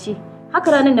a ɓace.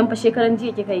 Haka ranar nan fa shekaran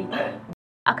jiya kika yi.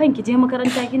 Akan ki je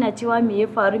makaranta kina cewa me ya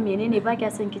faru menene ba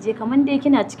kya son ki je kaman dai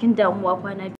kina cikin damuwa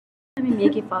kwana biyu. Me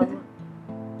yake faruwa?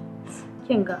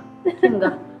 Kinga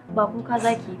ba kuka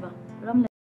zaki ba. Ramna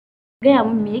gaya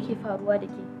min me yake faruwa da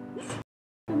ke?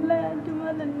 Allah ya ji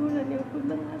malam nuna ne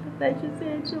kullum aka tashi sai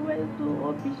ya ce wai zo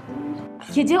ofis ɗin shi.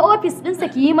 Ki je ofis ɗinsa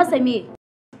ki yi masa me?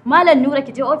 Malam Nura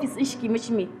ki je ofis ɗin shi ki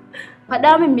mishi me?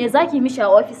 Faɗa min me zaki mishi a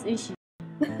ofis ɗin shi?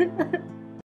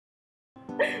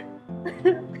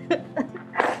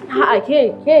 A'a ke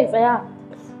tsaya.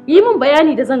 Yi min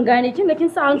bayani da zan gane kin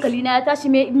sa hankali na ya tashi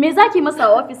me zaki masa a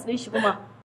ofis ɗin shi kuma?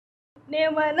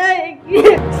 Nema na yake.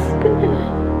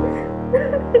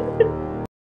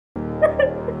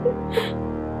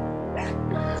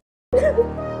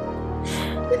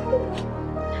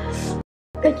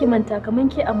 Kake manta kaman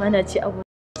ke amana ce a gurin.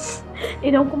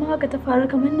 Idan kuma haka ta faru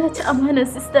kaman na ci amanar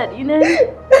sister ɗina ne.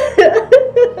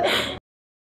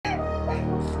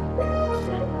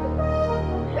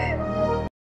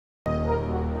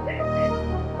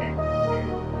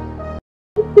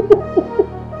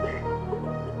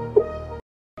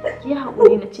 Ki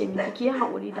haƙuri na ce miki, ki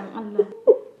haƙuri don Allah.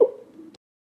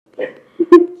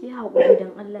 Ki haƙuri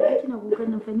don Allah, kina kukan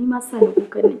nan fa ni ma sa ni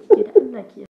kukan nan kike da Allah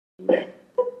ki haƙuri.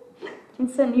 Kin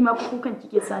san ni ma kukan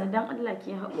kike sa ni don Allah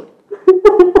ki haƙuri.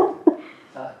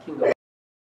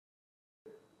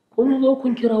 Kun zo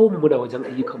kun kirawo mu da wajen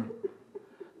ayyukanmu.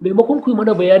 Maimakon ku yi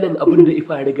mana bayanin abin da ya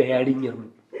faru ga yarinyar mu.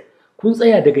 Kun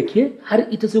tsaya daga ke har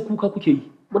ita sai kuka kuke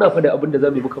yi. Muna fada abin da za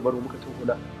mu yi muka baro muka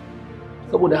tuhuna.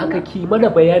 Saboda haka ki mana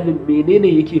bayanin menene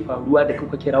yake faruwa da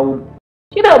kuka kirawo mu.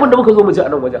 Shine abin da muka zo mu ji a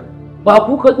nan wajen. Ba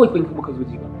ku kai muka zo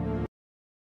ji ba.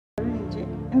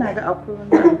 Ina ga akwai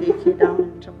wanda da yake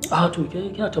damun ta. To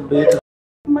kina tambaye ta.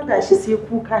 Kuma gashi sai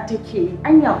kuka take yi.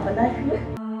 Anya fa lafiya?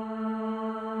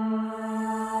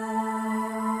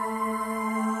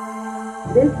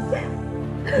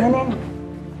 Menene?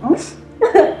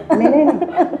 Menene?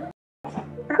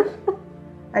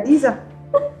 Hadiza.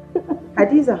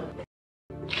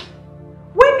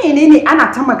 Wai menene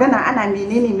ana ta magana ana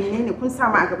menene kun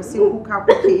samu a gaba sai kuka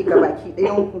kuke yi gabaki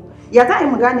ɗayan ku. Ya za a yi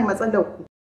mu gane matsalar ku?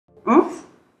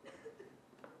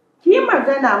 Ki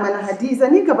magana mana Hadiza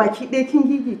ni gabaki ɗaya kin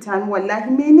gigita ni wallahi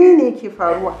menene yake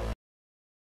faruwa?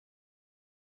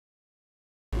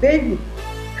 Baby,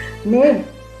 me?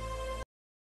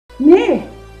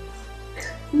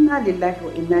 Inna lillahi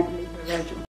wa inna ilaihi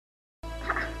raji'un.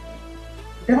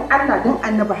 Dan Allah dan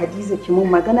Annabi Hadiza ki mun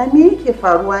magana me yake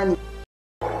faruwa ne?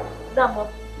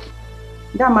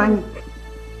 Dama ne.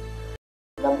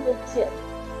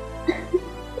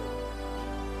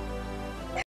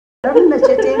 Lamna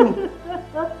ce ta yi.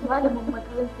 Malamin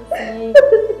makarantar su ne.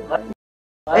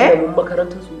 Malamin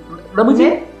makarantar su.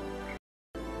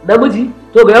 Namiji?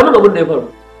 To ga yamin abin da ya faru.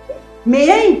 Me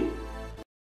yayi?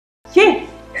 Ke?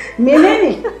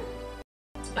 Menene?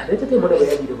 A dai ta kai mana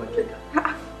bayani da bakin ta.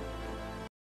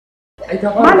 Ai ta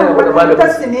fara malamin makarantar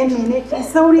su ne mene ki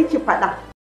sauri ki faɗa.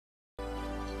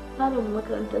 Malamin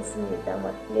makarantar su ne dama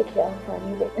yake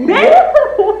amfani da. Me?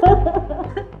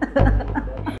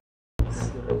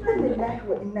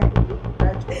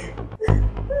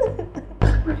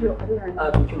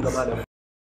 Kin ga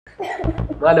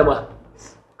malama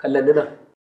kallon nan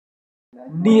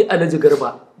ni Alhaji Garba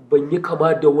ban yi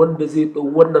kama da wanda zai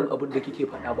ɗau wannan abin da kike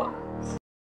faɗa ba.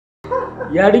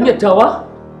 Yarinyar tawa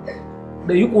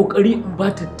na yi ƙoƙari in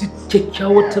ba ta duk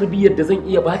kyakkyawar tarbiyyar da zan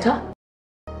iya bata,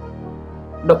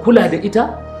 na kula da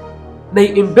ita, na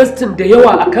yi investin da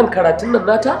yawa akan karatun nan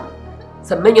nata,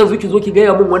 sannan yanzu ki zo ki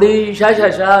gaya min wani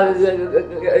shashasha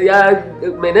ya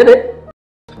menene?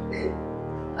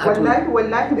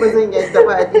 Wallahi ba zan yadda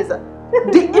ba Hadiza.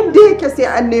 Duk inda yake sai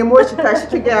an nemo shi tashi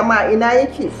ki gaya ma ina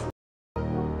yake.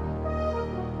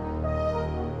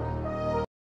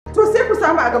 To sai ku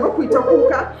samu a gaba ku yi ta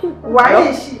kuka.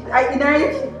 Waye shi? A ina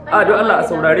yake? Don Allah a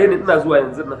saurare ni ina zuwa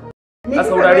yanzu nan. A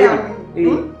saurare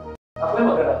ni. Akwai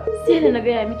magana. Sai da na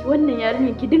gaya miki wannan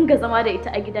yarinyar ki dinga zama da ita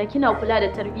a gida kina kula da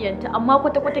tarbiyyarta amma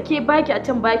kwata-kwata ke baki a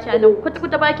can baki a nan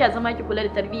kwata-kwata baki a zama ki kula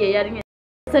da tarbiyyar yarinyar.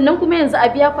 Sannan kuma yanzu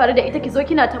abu ya faru da ita ki zo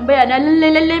kina tambaya na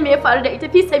lalle me ya faru da ita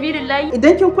fi sabilillahi.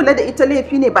 Idan kin kula da ita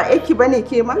laifi ne ba aiki bane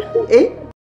ke ma?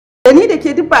 Da ni da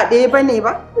ke duk ba ɗaya bane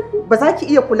ba? Ba za ki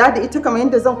iya kula da ita kamar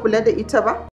yadda zan kula da ita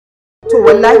ba? To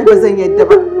wallahi ba zan yadda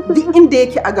ba. Duk inda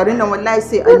yake a garin nan wallahi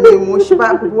sai an nemo shi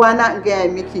ba ruwana in gaya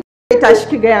miki. Tashi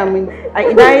ki gaya mini a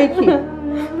ina yake?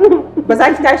 Ba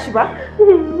za ki tashi ba?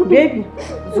 Baby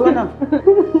zo nan.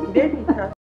 Baby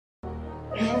ta.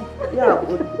 Ya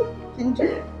haƙuri. Kin ji?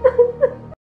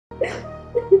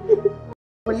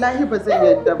 Wallahi ba zan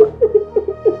yadda ba.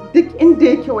 Duk inda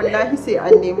yake wallahi sai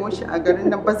an nemo shi a garin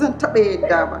nan, ba zan taɓa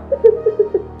yadda ba.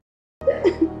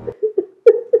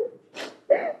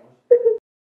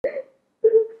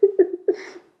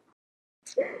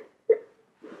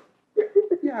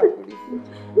 Ya haƙuri.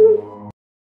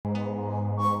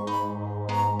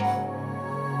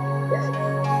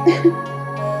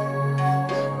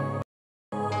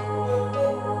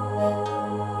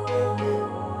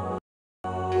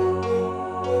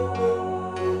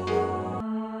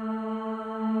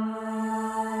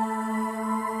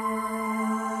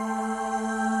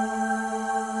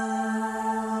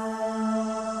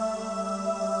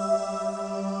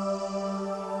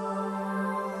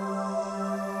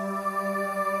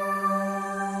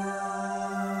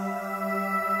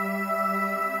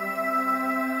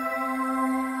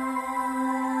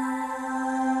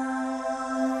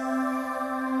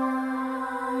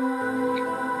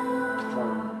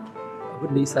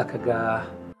 abin da yasa ka ga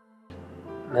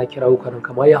na kira wukanin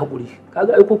kama ya haƙuri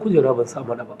kaga aiko kujera ban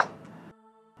samu na ba.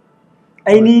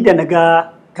 Aini da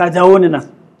naga ka jawo ni nan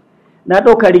na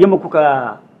ɗauka rigima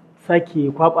kuka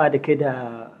sake kwaba da kai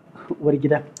da uwar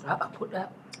gida. A'a ko ɗaya.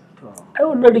 Ai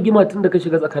wannan rigima tun da ka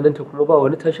shiga tsakaninta kuma ba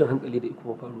wani tashin hankali da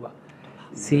kuma faruwa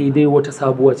sai dai wata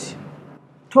sabuwa ce.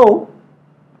 To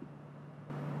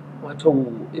wato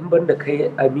in ban da kai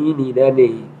amini na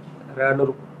ne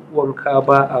ranar wanka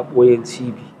ba a ɓoyen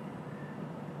cibi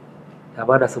da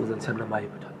ba na son zancen na mayu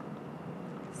fita.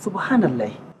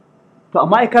 Subhanallah. To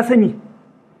amma ai ka sani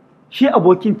shi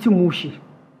abokin cin mushi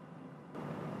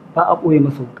ba a ɓoye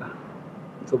masa wuka.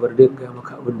 To bari dai gaya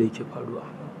maka abin da yake faruwa.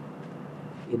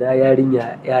 Ina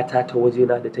yarinya yata ta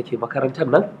wajena da take makarantar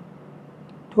nan?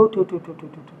 To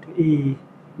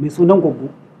mai sunan gwaggo.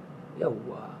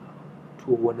 Yawwa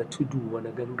to wani tudu wani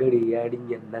gangare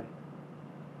yarinyar nan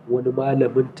wani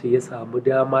malaminta ya samu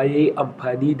dama ya yi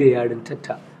amfani da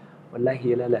yarintarta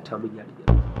wallahi ya lalata min yarinyar.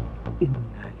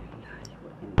 Inna lillahi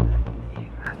wa inna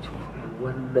ilaihi raji'un.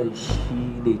 Wannan shi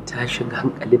ne tashin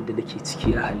hankalin da nake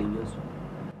ciki a halin yanzu.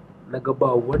 Na ga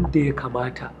ba wanda ya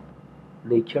kamata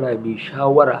na kira mai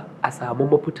shawara a samu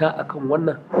mafita akan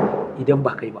wannan idan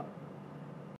ba kai ba.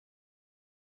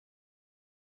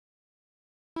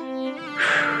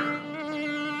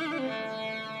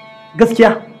 Gaskiya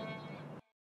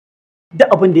da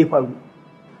abin da ya faru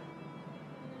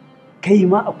kai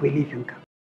ma akwai laifinka.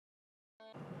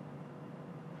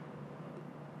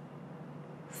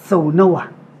 Sau nawa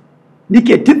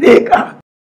nike tuɓe ka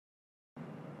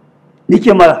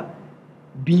nike mara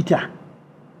bita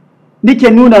nike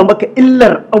nuna maka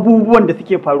illar abubuwan da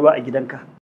suke faruwa a gidanka.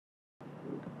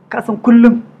 Ka san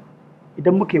kullum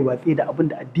idan muka yi watsi da abin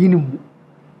da addininmu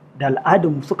da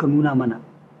al'adarmu suka nuna mana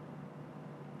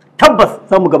tabbas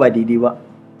za mu gaba daidai ba.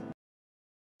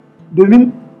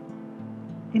 Domin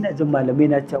ina jin malamai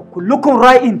na cewa kullukum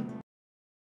ra'in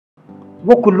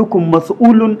wa kullukum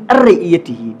mas'ulun an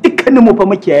ra'iyatihi. Dukkanin mu fa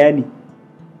makiyaya ne.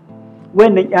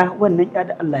 Wannan ya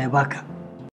da Allah ya baka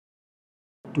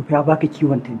to fa ya baka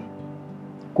kiwon ta ne.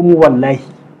 Kuma wallahi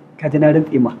ka ji na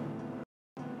rantse ma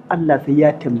Allah sai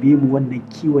ya tambaye mu wannan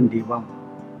kiwon da ya bamu.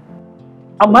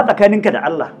 Amma tsakaninka da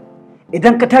Allah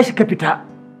idan ka tashi ka fita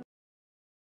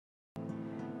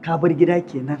ka bar gida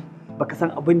kenan baka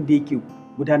san abin da yake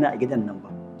gudana a gidan nan ba.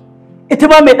 Ita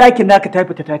ma mai ɗakin naka ta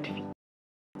fita ta tafi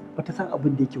bata san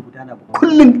abin da yake gudana ba.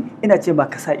 Kullum ina ce ma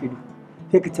ka sa ido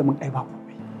sai ka ce min ai ba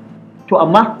komai. To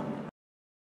amma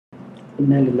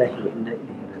inna lillahi wa inna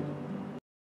ilaihi raji'un.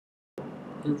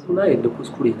 Yanzu na yadda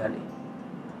kuskure na ne.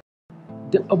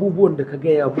 Duk abubuwan da ka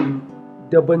gaya mun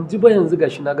da ban ji ba yanzu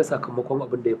gashi na ga sakamakon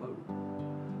abin da ya faru.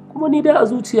 Kuma ni da a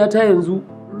zuciyata yanzu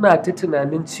ina ta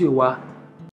tunanin cewa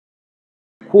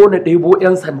ko na ɗebo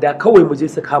 'yan sanda kawai mu je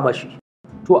su kama shi.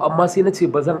 To amma sai na ce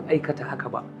ba zan aikata haka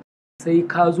ba. Sai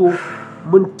ka zo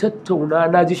mun tattauna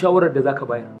na ji shawarar da zaka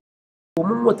bayar.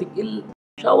 Domin watakil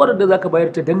shawarar da zaka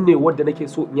bayar ta danne wadda nake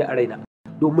so in yi a raina.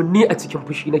 Domin ni a cikin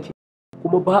fushi nake.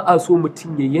 Kuma ba a so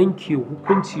mutum ya yanke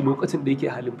hukunci lokacin da yake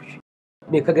halin fushi.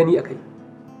 Me ka gani a kai?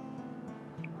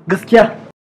 Gaskiya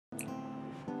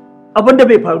abin da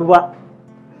bai faru ba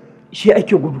shi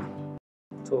ake gudu.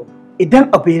 Idan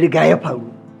abu ya riga ya faru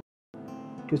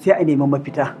to sai a nemi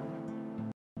mafita.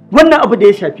 Wannan abu da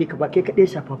ya shafe ka ba kai kaɗai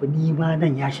shafa ba ni ma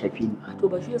nan ya shafe ni. To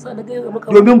ba shi yasa na gaya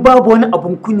maka. Domin babu wani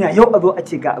abun kunya yau a zo a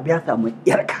ce ga abu ya samu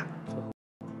yarka.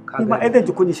 Ni ma ai zan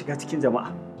ji kunya shiga cikin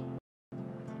jama'a.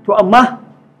 To amma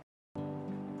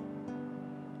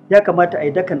ya kamata a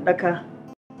yi dakan ɗaka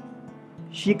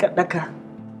shi ka ɗaka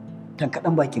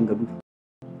tankaɗan bakin gado.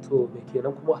 To me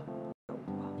kenan kuma?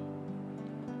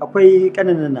 akwai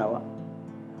ƙananan nawa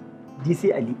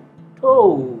DC Ali.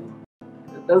 To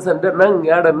dan sandan nan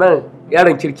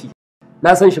yaron kirki.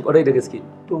 Na san shi kwarai da gaske.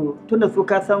 To tunda su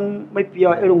ka san mafi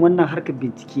yawa irin wannan harkar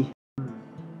bincike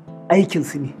aikin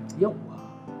su ne. Yawwa.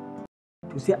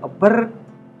 To sai a bar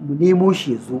mu nemo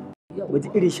shi ya zo.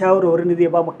 Waje irin shawarwarin da zai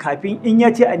ba mu kafin in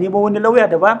ya ce a nemo wani lauya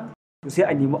da ba to sai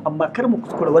a nemo amma kar mu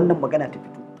kuskura wannan magana ta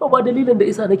fito. To ba dalilin da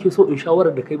isa nake so in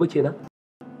shawarar da kai ba kenan.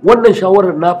 Wannan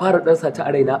shawarar na fara dan sa ta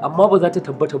a raina amma ba za ta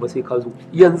tabbata ba sai ka zo.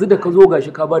 Yanzu da ka zo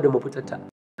gashi ka bada mafitarta.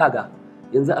 Kaga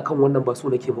yanzu akan wannan ba so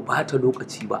nake mu bata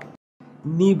lokaci ba.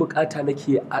 Ni bukata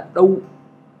nake a dau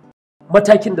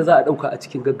matakin da za a dauka a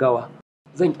cikin gaggawa.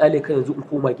 Zan kyale ka yanzu in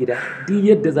koma gida. Duk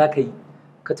yadda za ka yi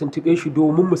ka tuntube shi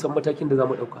domin mu san matakin da za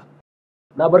mu dauka.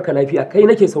 Na barka lafiya kai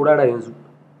nake saurara yanzu.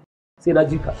 Sai na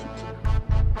ji ka.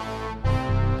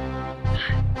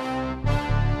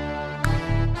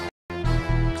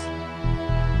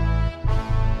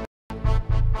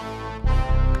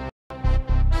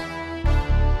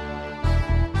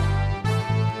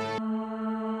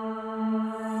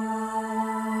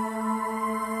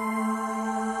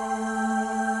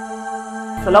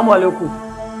 Salamu alaikum.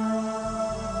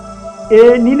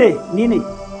 Ni ne.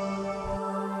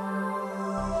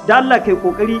 Da Allah kai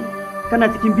kokari kana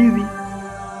cikin busy.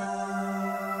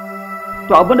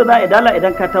 To abinda za a yi da Allah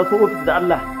idan ka taso ofis da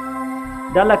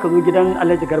Allah ka zo gidan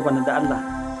Alhaji Garba nan da Allah.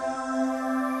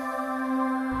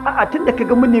 A'a tun da ka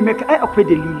ga mun neme ka ai akwai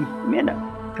dalili. Mena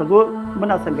ka zo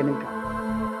muna son ganin ka.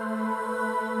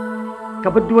 Ka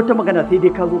bar duk wata magana sai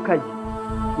dai ka zo ka ji.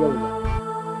 Yawwa.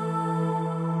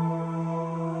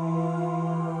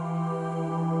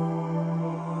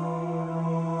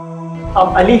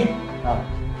 Ali,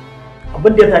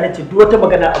 abin da ya sani ce duk wata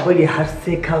magana a bari har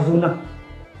sai ka zo nan.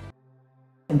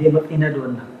 Inda ya matsina da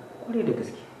wannan. Kwarai da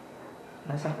gaske.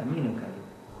 Na san aminin ka.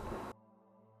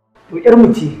 To ƴar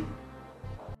mu ce.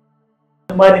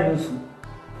 Malamin su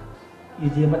ya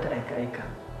je mata aika.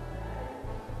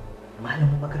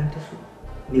 Malamin makarantar su?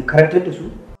 Me karantar da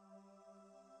su?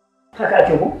 Haka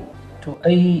ake ko? To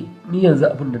ai ni yanzu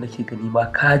abin da nake gani ma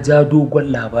ka ja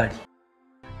dogon labari.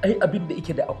 Ai abin da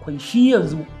yake da akwai shi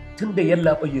yanzu tun da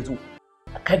yallaɓa ya zo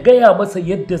ka gaya masa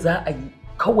yadda za a yi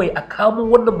kawai a kamo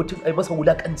wannan mutum a yi masa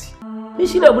wulaƙanci. Ni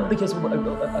shi ne abin da ke so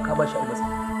a kama shi a masa.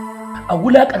 A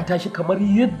wulaƙanta shi kamar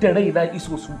yadda rai na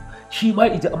iso su shi ma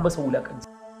iji an masa wulaƙanci.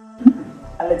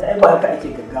 Allah ta ai ba haka ake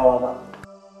gaggawa ba.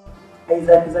 Ai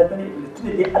zafi ne tun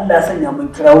da dai Allah ya sanya mun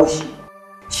kirawo shi.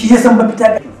 Shi ya san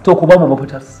mafita. To ku ba mu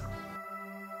mafitar.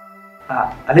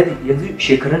 A Alhaji yanzu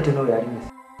shekarunta nawa yarinya?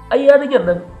 Ai yarinyar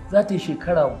nan za ta yi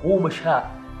shekara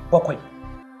 17.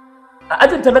 A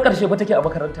ajinta na ƙarshe ba take a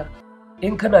makaranta.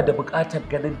 In kana da buƙatar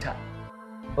ganinta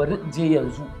bari in je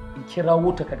yanzu in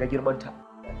kirawo ta kaga girmanta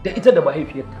da ita da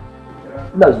mahaifiyarta.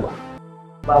 Ina zuwa.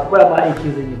 Ba koya ma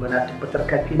aiki zan yi ba na tabbatar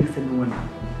ka fi ni sanin wannan.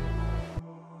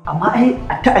 Amma ai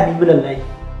a ta'ani bilallahi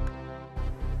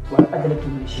wani adalatu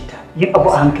mai shi ta yin abu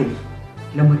a hankali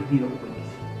lamari ne na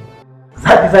ubangiji.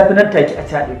 Zafi nan take a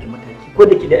ci a ɗauki mataki ko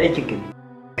da ke da aikin ka ne.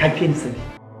 Kafin sani.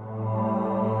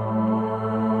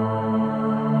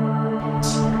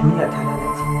 Duniya ta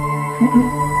lalace.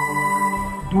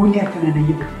 Duniya tana da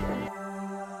yadda take.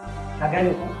 Ka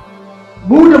gane ko?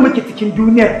 Mu da muke cikin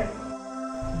duniyar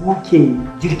muke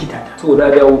jirkita ta. To na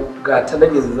dawo ga ta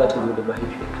nan yanzu za ta zo da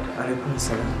mahaifiyarka. Alaikum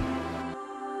salam.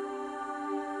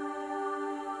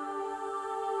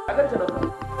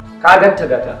 Ka ganta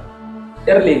gata.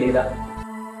 Yar lele na.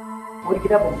 Wani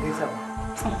gida ba mu gaisa ba.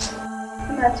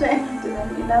 Ina ce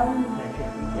tunani ina wuni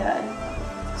lafiya.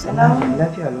 Salamu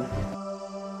lafiya lau.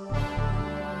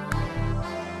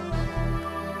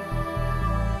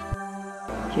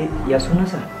 Ke ya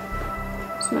sunansa?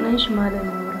 Sunan shi Malam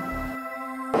Nura.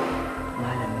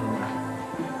 Malam Nura.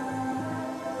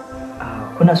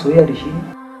 Kuna soyayya da shi ne?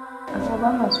 A'a ba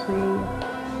ma soyayya.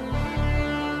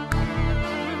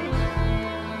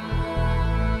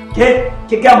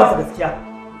 Ke gaya masa gaskiya.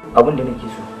 Abin da nake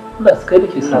so. Ina kai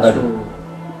nake so. Ina so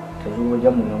ta zo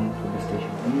wajen mu nan police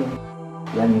station din nan.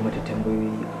 Ya nemi mata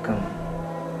tambayoyi akan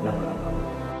lamarin abu.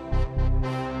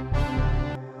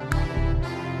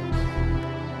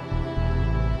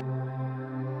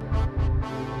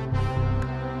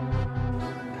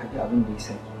 Kaji abin da ya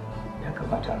sani ya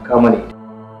kamata a kama ne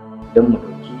don mu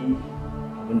ɗauki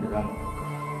abin da za mu ɗauka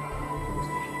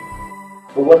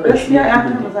police station. Gaskiya ya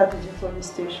ba za ta je police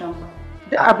station ba.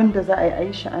 Duk abin da za a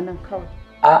yi shi a nan kawai.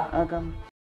 A gama.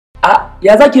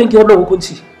 Ya za ki yanke wannan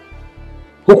hukunci?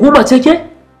 Hukuma ce ke?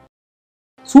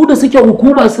 Su da suke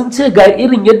hukuma sun ce ga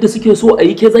irin yadda suke so a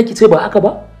yi ke za ki ce ba haka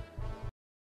ba?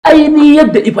 Aini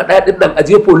yadda ifa ɗaɗin nan a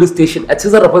je police station a ci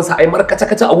zarafinsa a yi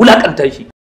markace-kace a wulaƙanta shi.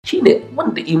 shine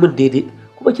wanda yi min daidai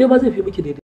kuma ke ma zai fi miki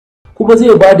daidai kuma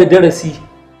zai ba da darasi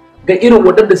ga irin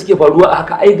waɗanda suke faruwa a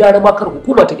haka ai gara ma kar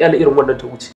hukuma ta kyale irin wannan ta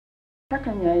wuce.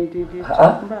 Hakan yayi daidai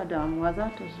ba damuwa za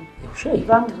ta zo. Yaushe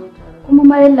za mu zo tare. Kuma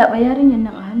ma yallaɓa yarinyar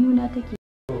nan a hannuna take.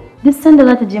 Duk sanda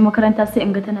za ta je makaranta sai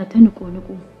in ga tana ta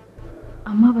niko-niko.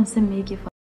 Amma ban san me yake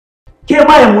faruwa. Ke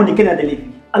ma ya muni kina da laifi.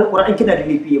 Alƙur'an kina da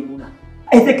laifi ya muna.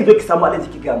 Ai sai ki zo ki samu alaji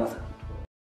ki ga masa.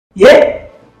 Ye?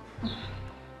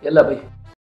 Yalla bai.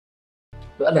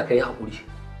 Don Allah ka yi haƙuri.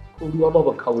 Ko ruwa ma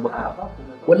ban kawo maka.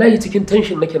 Wallahi cikin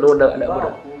tension nake na wannan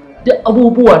al'amuran. Duk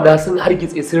abubuwa na sun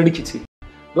hargitse sun rikice.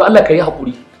 Don Allah ka yi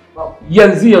haƙuri.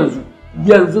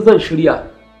 Yanzu zan shirya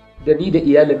da ni da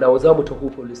iyalin nawa za mu taho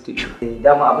police station.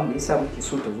 Dama abin da yasa muke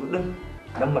so ta zo din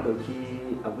dan mu dauki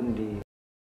abin da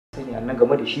sani annan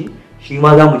game da shi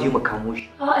ma za mu je mu kamo shi.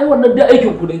 Ai wannan da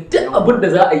aikin ku ne duk abin da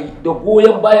za a yi da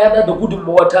goyon bayana da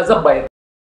gudunmawa ta zan bayar.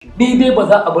 Ni dai ba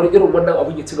za a bar irin wannan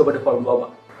abin ya ci gaba da faruwa ba.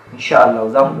 Insha Allah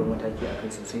za mu da mataki a kai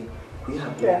sosai. Ku yi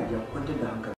haƙuri ku kwantar da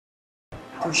hankali.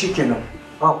 To shikenan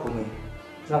ba komai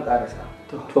zan karasa.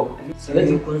 To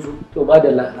sai kun zo. To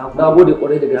madalla na gode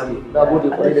kwarai da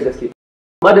gaske.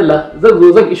 Madalla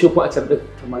zan ishe ku a can din.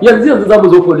 Yanzu za mu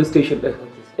zo police station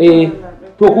din.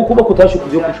 To ku kuma ku tashi ku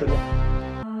je ku shirya.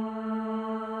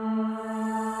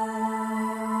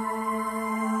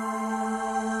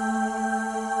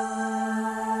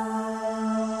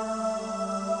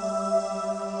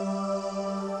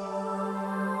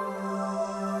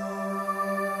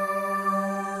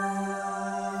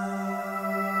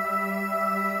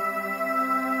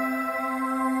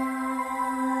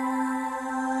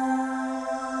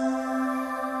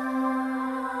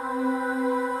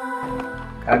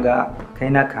 Kaga kai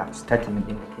naka statement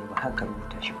din da kai ba haka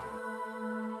rubuta shi ba.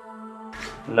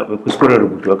 Allah bai kuskuren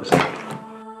rubutu aka san.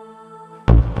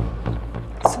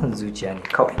 San zuciya ne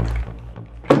kawai.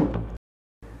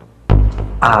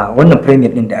 A wannan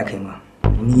premier din da aka yi ma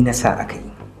ni na sa aka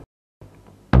yi.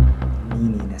 Ni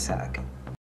ne na sa aka yi.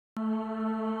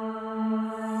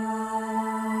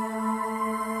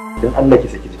 Don Allah ki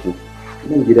saki jikin.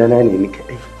 Nan gidana ne ni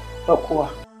kadai. Ba kowa.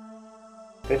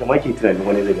 Kai da ma ki tunanin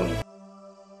wani zai gama.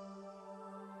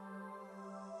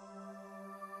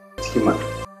 Kima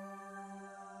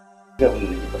ga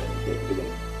abin da ke faɗa ke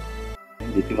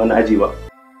gani da fi mana aji ba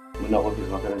muna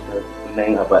ofis makarantar muna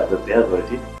yin abu a tsatsaya zuwa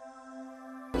ce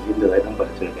inda za a ɗan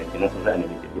faɗa cin kanki na sun za a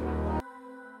nemi ke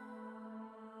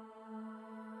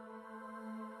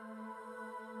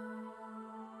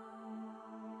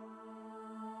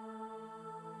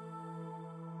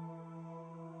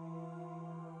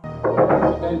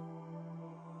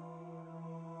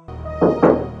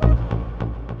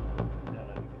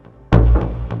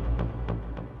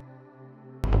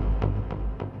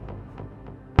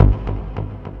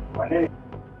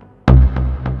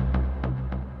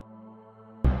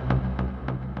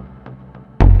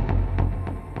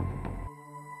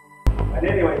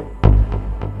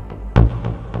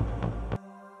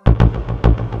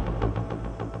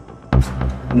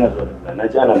ina zuwa da na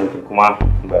ji ana nufin kuma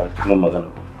ba kuma magana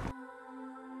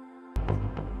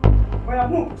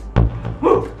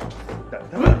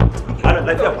ana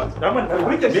lafiya fa daman da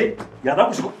rike ne ya za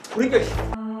ku shigo ku rike shi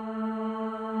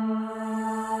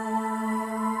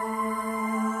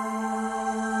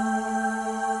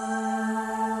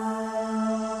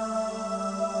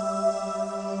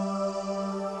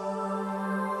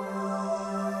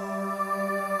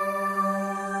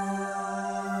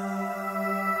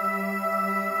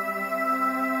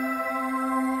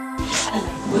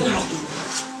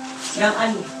Dan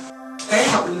Allah, kai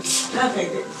haƙuri, na kai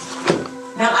daɗi.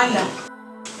 Dan Allah,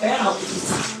 kai haƙuri.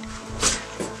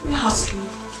 Kai haƙuri,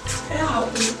 kai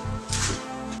haƙuri.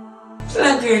 Na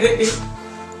kai daɗi.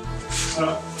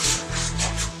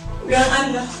 Dan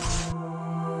Allah.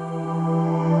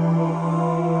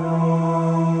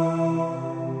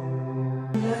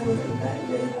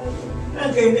 Na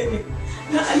kai daɗi.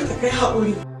 Dan Allah, kai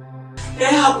haƙuri.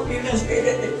 Kai haƙuri, na kai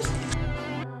daɗi.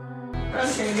 Na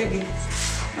kai daɗi.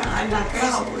 Dan Allah kai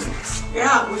haƙuri, kai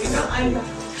haƙuri dan Allah,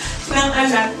 dan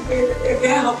Allah kai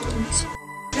haƙuri,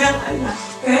 dan Allah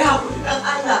kai haƙuri, dan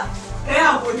Allah kai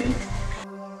haƙuri,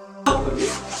 haƙuri.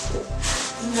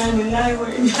 Inna lillahi wa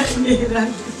inna ilaihi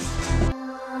raji'un.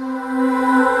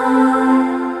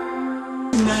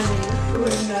 Inna lillahi wa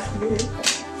inna ilaihi raji'un.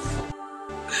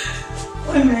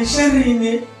 Wannan sharri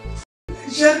ne,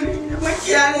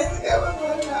 makiya ne suka ba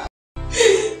wannan.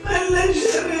 Wannan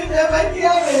sharri ne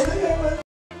makiya ne suka ba.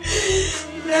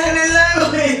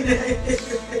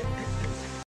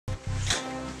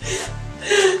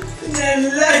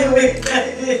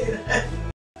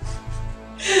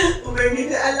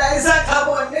 Ubangiji Allah ya saka wa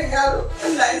wannan yaro,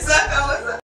 Allah ya saka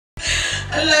masa.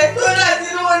 Allah ya tona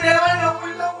asirin wanda ya mana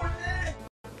kulle-kulle.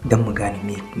 Don mu gane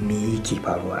me yake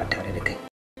faruwa a tare da kai.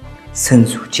 San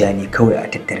zuciya ne kawai a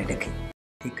tattare da kai.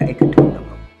 Kai ka aikata wannan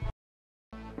ba.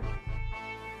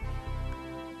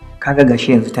 Kaga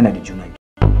gashi yanzu tana da juna biyu.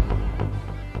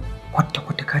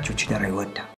 Kwata-kwata ka cuci da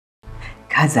rayuwarta.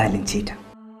 Ka zalunce ta.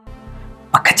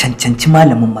 Baka cancanci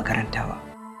malamin makaranta ba.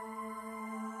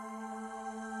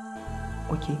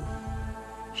 Ok,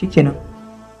 shikenan.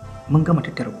 Mun gama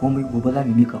tattara komai, gobe za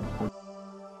mu mika ku.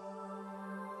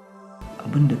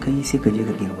 Abin da kai sai ka je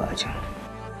ka girba a can.